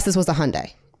have guessed this was a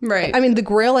Hyundai. Right. I mean, the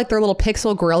grill, like their little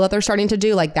pixel grill that they're starting to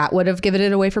do, like that would have given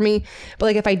it away for me. But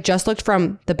like if I just looked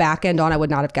from the back end on, I would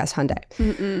not have guessed Hyundai.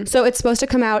 Mm-mm. So it's supposed to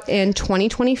come out in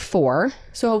 2024.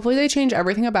 So hopefully they change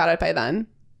everything about it by then.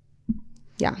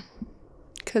 Yeah.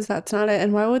 Because that's not it.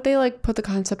 And why would they like put the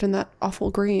concept in that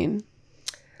awful green?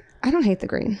 I don't hate the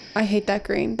green. I hate that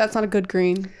green. That's not a good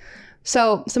green.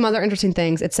 So some other interesting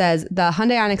things. It says the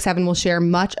Hyundai Ioniq 7 will share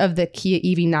much of the Kia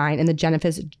EV9 and the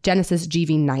Genesis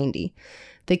GV90.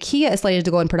 The Kia is slated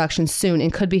to go in production soon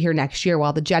and could be here next year,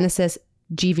 while the Genesis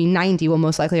GV90 will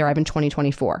most likely arrive in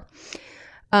 2024.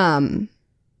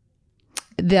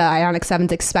 The Ioniq 7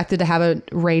 is expected to have a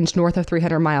range north of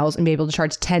 300 miles and be able to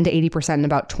charge 10 to 80% in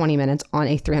about 20 minutes on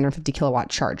a 350 kilowatt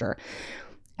charger.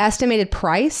 Estimated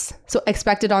price, so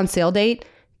expected on sale date,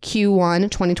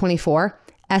 Q1 2024.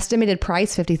 Estimated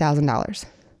price, $50,000,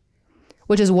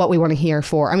 which is what we want to hear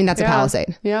for. I mean, that's a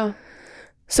Palisade. Yeah.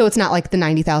 So it's not like the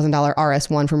 $90,000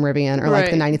 RS1 from Rivian or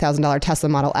like the $90,000 Tesla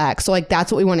Model X. So like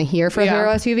that's what we want to hear for a hero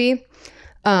SUV.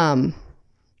 I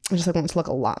just like want it to look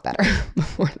a lot better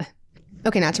before that.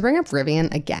 Okay, not to bring up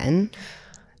Rivian again,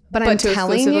 but I'm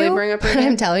telling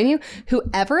you,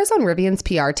 whoever is on Rivian's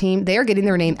PR team, they are getting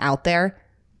their name out there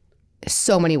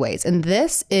so many ways. And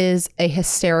this is a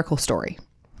hysterical story.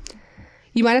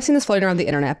 You might have seen this floating around the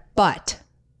internet, but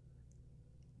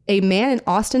a man in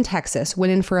Austin, Texas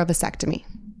went in for a vasectomy.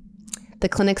 The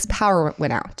clinic's power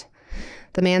went out.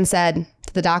 The man said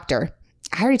to the doctor,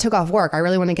 I already took off work. I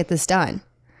really want to get this done.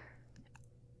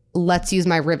 Let's use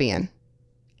my Rivian.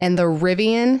 And the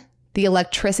Rivian, the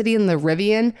electricity in the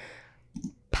Rivian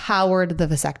powered the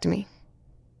vasectomy.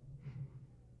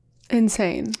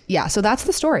 Insane. Yeah, so that's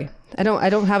the story. I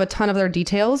don't have a ton of other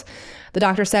details. The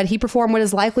doctor said he performed what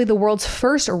is likely the world's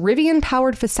first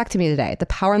Rivian-powered vasectomy today. The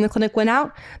power in the clinic went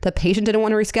out. The patient didn't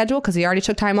want to reschedule because he already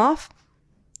took time off.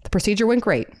 The procedure went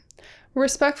great.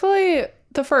 Respectfully,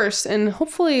 the first and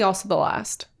hopefully also the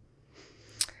last.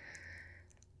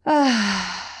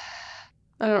 I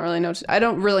don't really know. I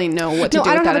don't really know what to do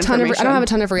with that information. I don't have a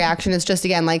ton of reaction. It's just,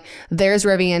 again, like there's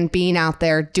Rivian being out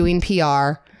there doing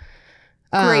PR.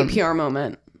 Great PR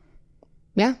moment.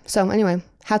 Yeah. So anyway,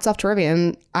 hats off to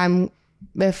Rivian.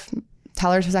 If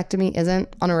Tyler's vasectomy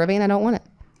isn't on a Rivian, I don't want it.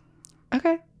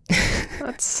 Okay.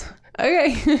 That's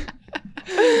okay.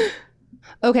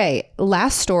 Okay.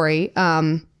 Last story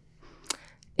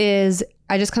is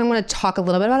I just kind of want to talk a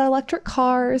little bit about electric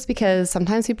cars, because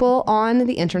sometimes people on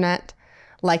the internet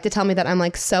like to tell me that I'm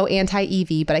like so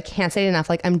anti-EV, but I can't say it enough.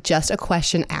 Like I'm just a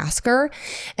question asker.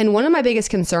 And one of my biggest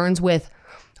concerns with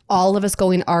all of us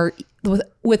going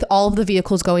with all of the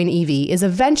vehicles going EV is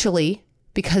eventually,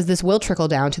 because this will trickle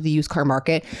down to the used car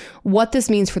market, what this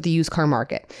means for the used car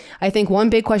market. I think one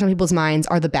big question on people's minds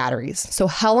are the batteries. So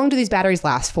how long do these batteries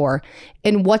last for?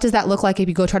 And what does that look like if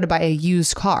you go try to buy a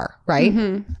used car, right?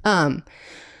 Mm-hmm.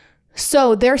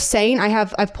 So they're saying,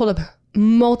 I've pulled up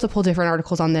multiple different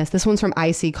articles on this. This one's from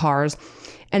IC Cars,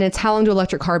 and it's how long do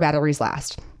electric car batteries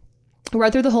last? I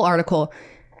read through the whole article.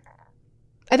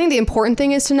 I think the important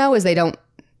thing is to know is I don't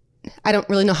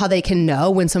really know how they can know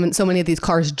when so many of these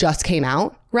cars just came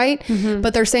out, right? Mm-hmm.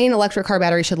 But they're saying electric car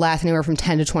batteries should last anywhere from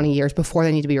 10 to 20 years before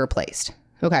they need to be replaced.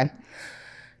 Okay.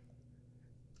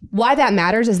 Why that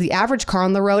matters is the average car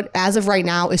on the road as of right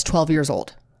now is 12 years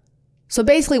old. So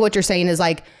basically what you're saying is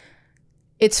like,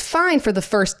 it's fine for the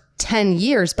first 10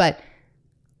 years, but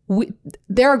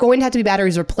there are going to have to be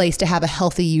batteries replaced to have a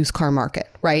healthy used car market,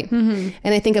 right? Mm-hmm.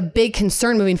 And I think a big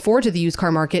concern moving forward to the used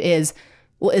car market is,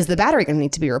 well, is the battery going to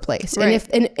need to be replaced? Right.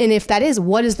 And if that is,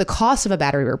 what is the cost of a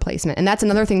battery replacement? And that's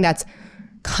another thing that's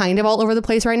kind of all over the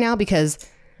place right now, because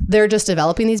they're just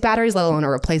developing these batteries, let alone a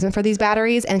replacement for these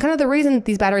batteries. And kind of the reason that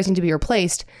these batteries need to be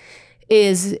replaced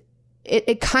is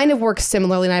it kind of works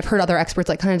similarly. And I've heard other experts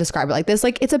like kind of describe it like this,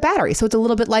 like it's a battery. So it's a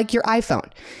little bit like your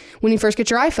iPhone. When you first get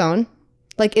your iPhone,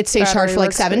 like it stays charged for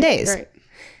like 7 days. Right.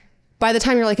 By the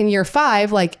time you're like in year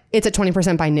 5, like it's at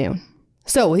 20% by noon.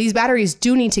 So these batteries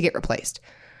do need to get replaced.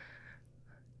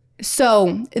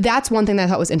 So that's one thing that I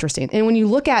thought was interesting. And when you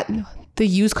look at the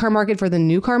used car market for the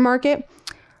new car market,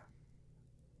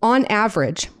 on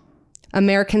average,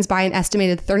 Americans buy an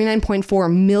estimated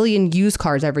 39.4 million used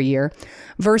cars every year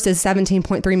versus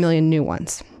 17.3 million new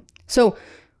ones. So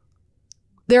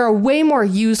there are way more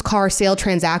used car sale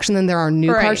transactions than there are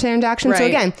new car transactions. Right. So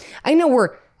again, I know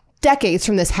we're decades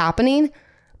from this happening,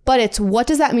 but it's what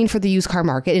does that mean for the used car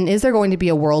market? And is there going to be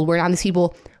a world where now these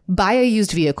people buy a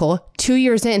used vehicle, 2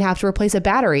 years in have to replace a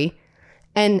battery,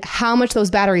 and how much those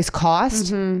batteries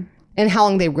cost and how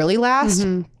long they really last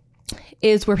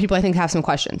is where people I think have some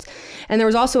questions. And there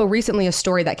was also recently a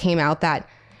story that came out that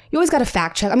you always got to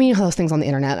fact check. I mean, you know how those things on the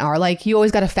internet are, like you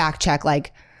always got to fact check,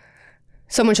 like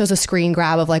someone shows a screen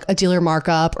grab of like a dealer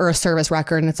markup or a service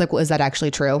record, and it's like, well, is that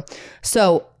actually true?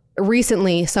 So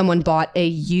recently someone bought a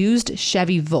used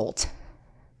Chevy Volt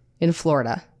in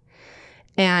Florida.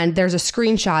 And there's a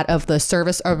screenshot of the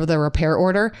service of the repair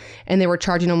order, and they were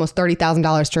charging almost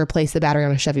 $30,000 to replace the battery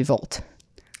on a Chevy Volt.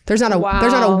 There's not a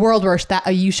world where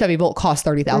a used Chevy Volt costs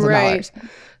 $30,000. Right.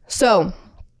 So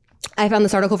I found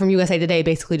this article from USA Today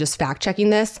basically just fact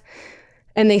checking this,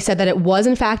 and they said that it was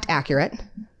in fact accurate.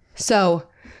 So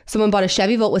someone bought a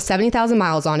Chevy Volt with 70,000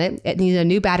 miles on it. It needed a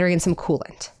new battery and some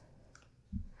coolant,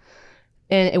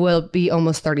 and it will be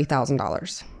almost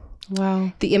 $30,000.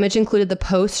 Wow. The image included the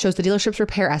post shows the dealership's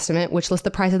repair estimate, which lists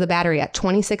the price of the battery at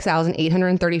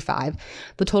 $26,835.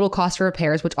 The total cost for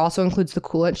repairs, which also includes the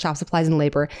coolant, shop supplies, and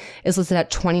labor, is listed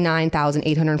at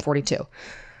 $29,842.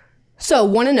 So,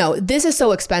 want to know, this is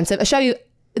so expensive.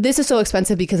 This is so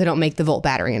expensive because they don't make the Volt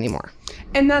battery anymore.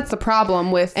 And that's the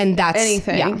problem with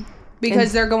anything. Yeah.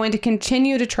 Because they're going to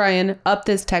continue to try and up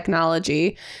this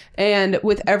technology. And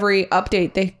with every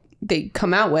update they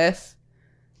come out with,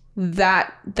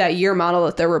 that year model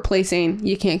that they're replacing,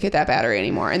 you can't get that battery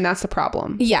anymore. And that's the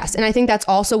problem. Yes. And I think that's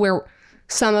also where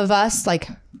some of us, like,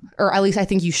 or at least I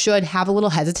think you should have a little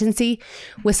hesitancy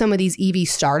with some of these EV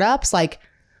startups, like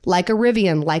a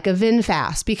Rivian, like a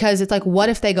VinFast, because it's like, what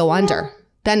if they go under?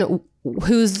 Then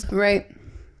who's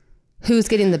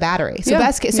getting the battery? So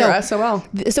best case, SOL.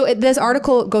 So this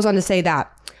article goes on to say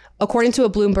that according to a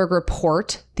Bloomberg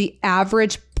report, the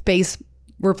average base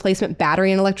replacement battery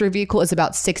in an electric vehicle is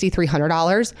about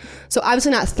 $6,300. So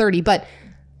obviously not 30, but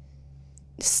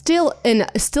still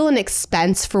an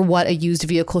expense for what a used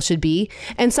vehicle should be.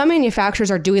 And some manufacturers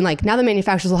are doing, like, now the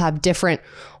manufacturers will have different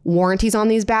warranties on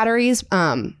these batteries.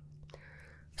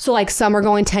 So like some are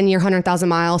going 10-year, 100,000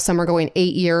 miles, some are going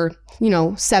 8-year,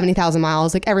 70,000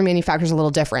 miles. Like every manufacturer is a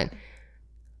little different.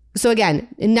 So again,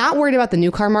 not worried about the new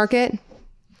car market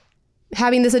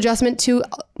having this adjustment to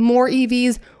more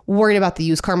EVs, worried about the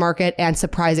used car market and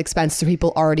surprise expense to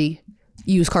people already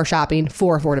used car shopping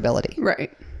for affordability. Right.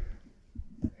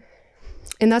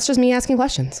 And that's just me asking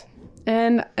questions.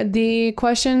 And the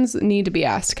questions need to be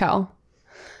asked, Cal.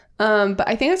 But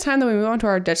I think it's time that we move on to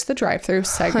our Ditch the Drive-Thru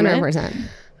segment. 100%.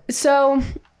 So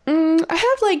I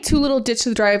have like 2 little Ditch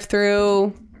the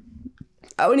Drive-Thru.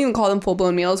 I wouldn't even call them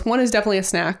full-blown meals. One is definitely a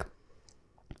snack.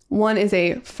 One is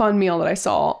a fun meal that I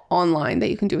saw online that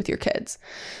you can do with your kids.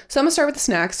 So I'm going to start with the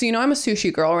snacks. So, I'm a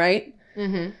sushi girl, right?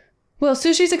 Mm-hmm. Well,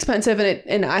 sushi's expensive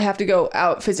and I have to go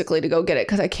out physically to go get it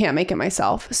because I can't make it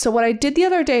myself. So what I did the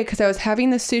other day, because I was having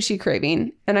this sushi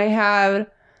craving and I had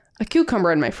a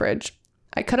cucumber in my fridge.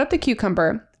 I cut up the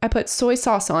cucumber, I put soy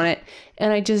sauce on it,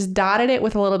 and I just dotted it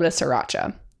with a little bit of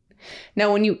sriracha.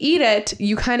 Now, when you eat it,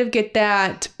 you kind of get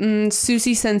that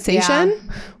sushi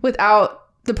sensation without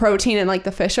the protein and like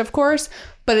the fish, of course,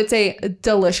 but it's a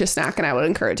delicious snack and I would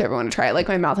encourage everyone to try it. Like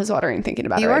my mouth is watering thinking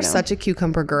about it right now. You are such a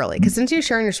cucumber girly. Because didn't you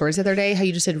share in your stories the other day how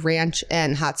you just did ranch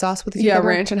and hot sauce with the cucumber?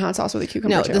 Yeah, ranch and hot sauce with a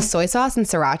cucumber too. The soy sauce and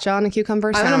sriracha on a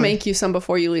cucumber. I'm going to make you some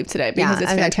before you leave today because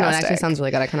it's fantastic. It actually sounds really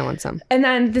good. I kind of want some. And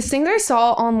then this thing that I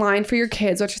saw online for your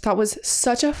kids, which I thought was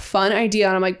such a fun idea,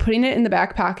 and I'm like putting it in the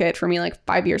back pocket for me like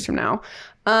 5 years from now.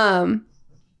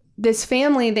 This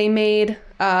family, they made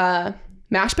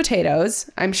mashed potatoes.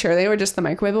 I'm sure they were just the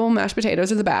microwavable mashed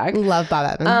potatoes in the bag. Love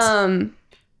Bob Evans.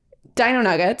 Dino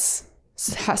Nuggets,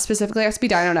 specifically has to be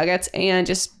Dino Nuggets, and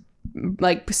just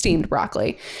like steamed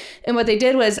broccoli. And what they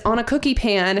did was on a cookie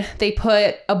pan, they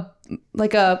put a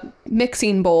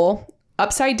mixing bowl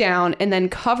upside down and then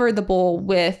covered the bowl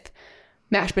with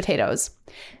mashed potatoes.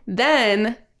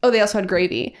 Then, they also had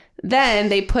gravy. Then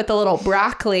they put the little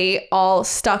broccoli all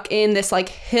stuck in this like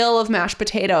hill of mashed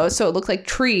potatoes, so it looked like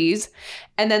trees.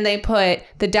 And then they put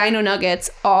the Dino Nuggets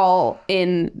all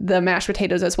in the mashed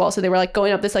potatoes as well. So they were like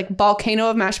going up this like volcano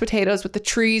of mashed potatoes with the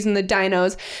trees and the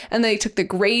dinos. And they took the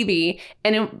gravy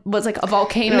and it was like a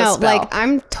volcano spell. Like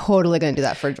I'm totally going to do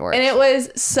that for George. And it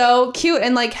was so cute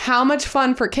and like how much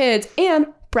fun for kids. And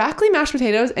broccoli, mashed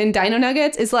potatoes, and Dino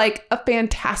Nuggets is like a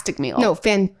fantastic meal. No,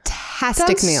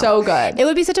 fantastic meal. So good. It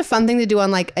would be such a fun thing to do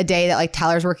on like a day that like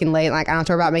Tyler's working late and like I don't have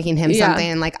to worry about making him something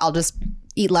and like I'll just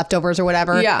eat leftovers or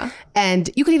whatever. Yeah. And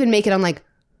you could even make it on like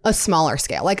a smaller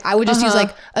scale. Like I would just use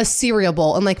like a cereal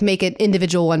bowl and like make an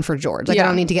individual one for George. Like I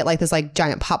don't need to get like this like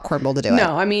giant popcorn bowl to do it.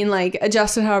 No, I mean like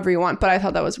adjust it however you want. But I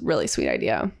thought that was a really sweet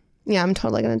idea. Yeah, I'm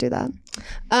totally going to do that.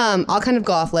 I'll kind of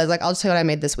go off, Liz. Like I'll just tell you what I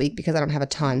made this week because I don't have a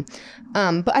ton.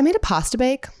 But I made a pasta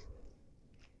bake.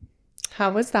 How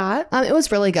was that? It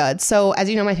was really good. So as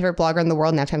you know, my favorite blogger in the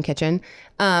world, Naptime Kitchen,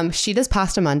 she does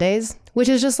Pasta Mondays, which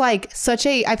is just like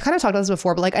I've kind of talked about this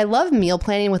before, but like I love meal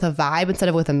planning with a vibe instead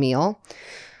of with a meal.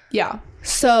 Yeah.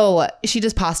 So she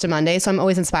does Pasta Mondays. So I'm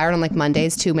always inspired on like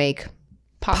Mondays to make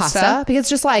pasta because it's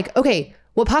just like, okay,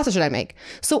 what pasta should I make?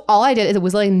 So all I did, it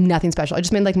was like nothing special. I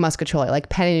just made like muscatoli, like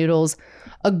penne noodles,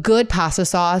 a good pasta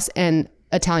sauce, and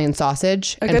Italian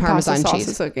sausage and Parmesan cheese.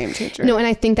 Is a game changer. No, and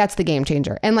I think that's the game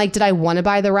changer. And like, did I want to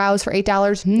buy the Rouse for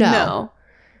 $8? No.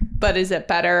 But is it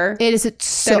better? It is than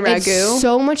ragu? It's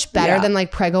so much better than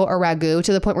like Prego or ragu,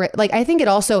 to the point where like I think it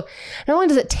also, not only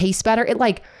does it taste better, it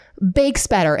like bakes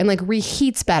better and like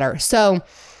reheats better. So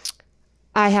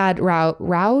I had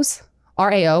Rouse,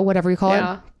 RAO, whatever you call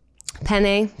it.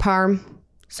 Penne, parm,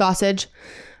 sausage,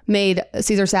 made a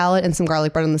Caesar salad and some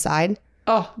garlic bread on the side.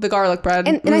 Oh, the garlic bread.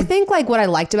 And I think like what I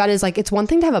liked about it is like, it's one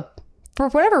thing to have for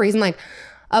whatever reason, like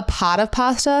a pot of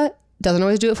pasta doesn't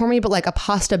always do it for me, but like a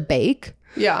pasta bake.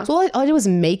 Yeah. So all I did was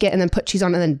make it and then put cheese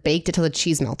on it and then baked it till the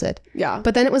cheese melted. Yeah.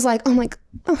 But then it was like, I'm like,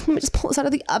 let me just pull this out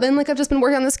of the oven. Like I've just been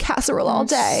working on this casserole all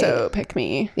day. So pick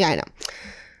me. Yeah, I know.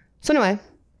 So anyway,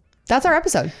 that's our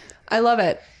episode. I love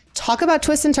it. Talk about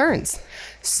twists and turns.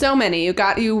 So many.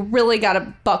 You really got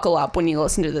to buckle up when you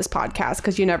listen to this podcast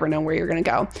because you never know where you're going to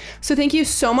go. So thank you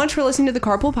so much for listening to the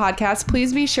Carpool Podcast.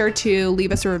 Please be sure to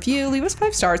leave us a review. Leave us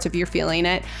 5 stars if you're feeling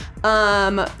it.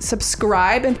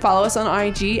 Subscribe and follow us on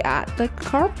IG at The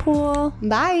Carpool.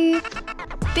 Bye.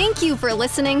 Thank you for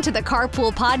listening to the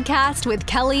Carpool Podcast with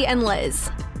Kelly and Liz.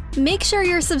 Make sure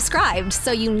you're subscribed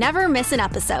so you never miss an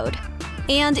episode.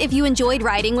 And if you enjoyed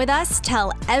riding with us,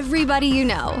 tell everybody you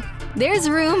know. There's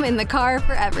room in the car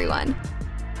for everyone.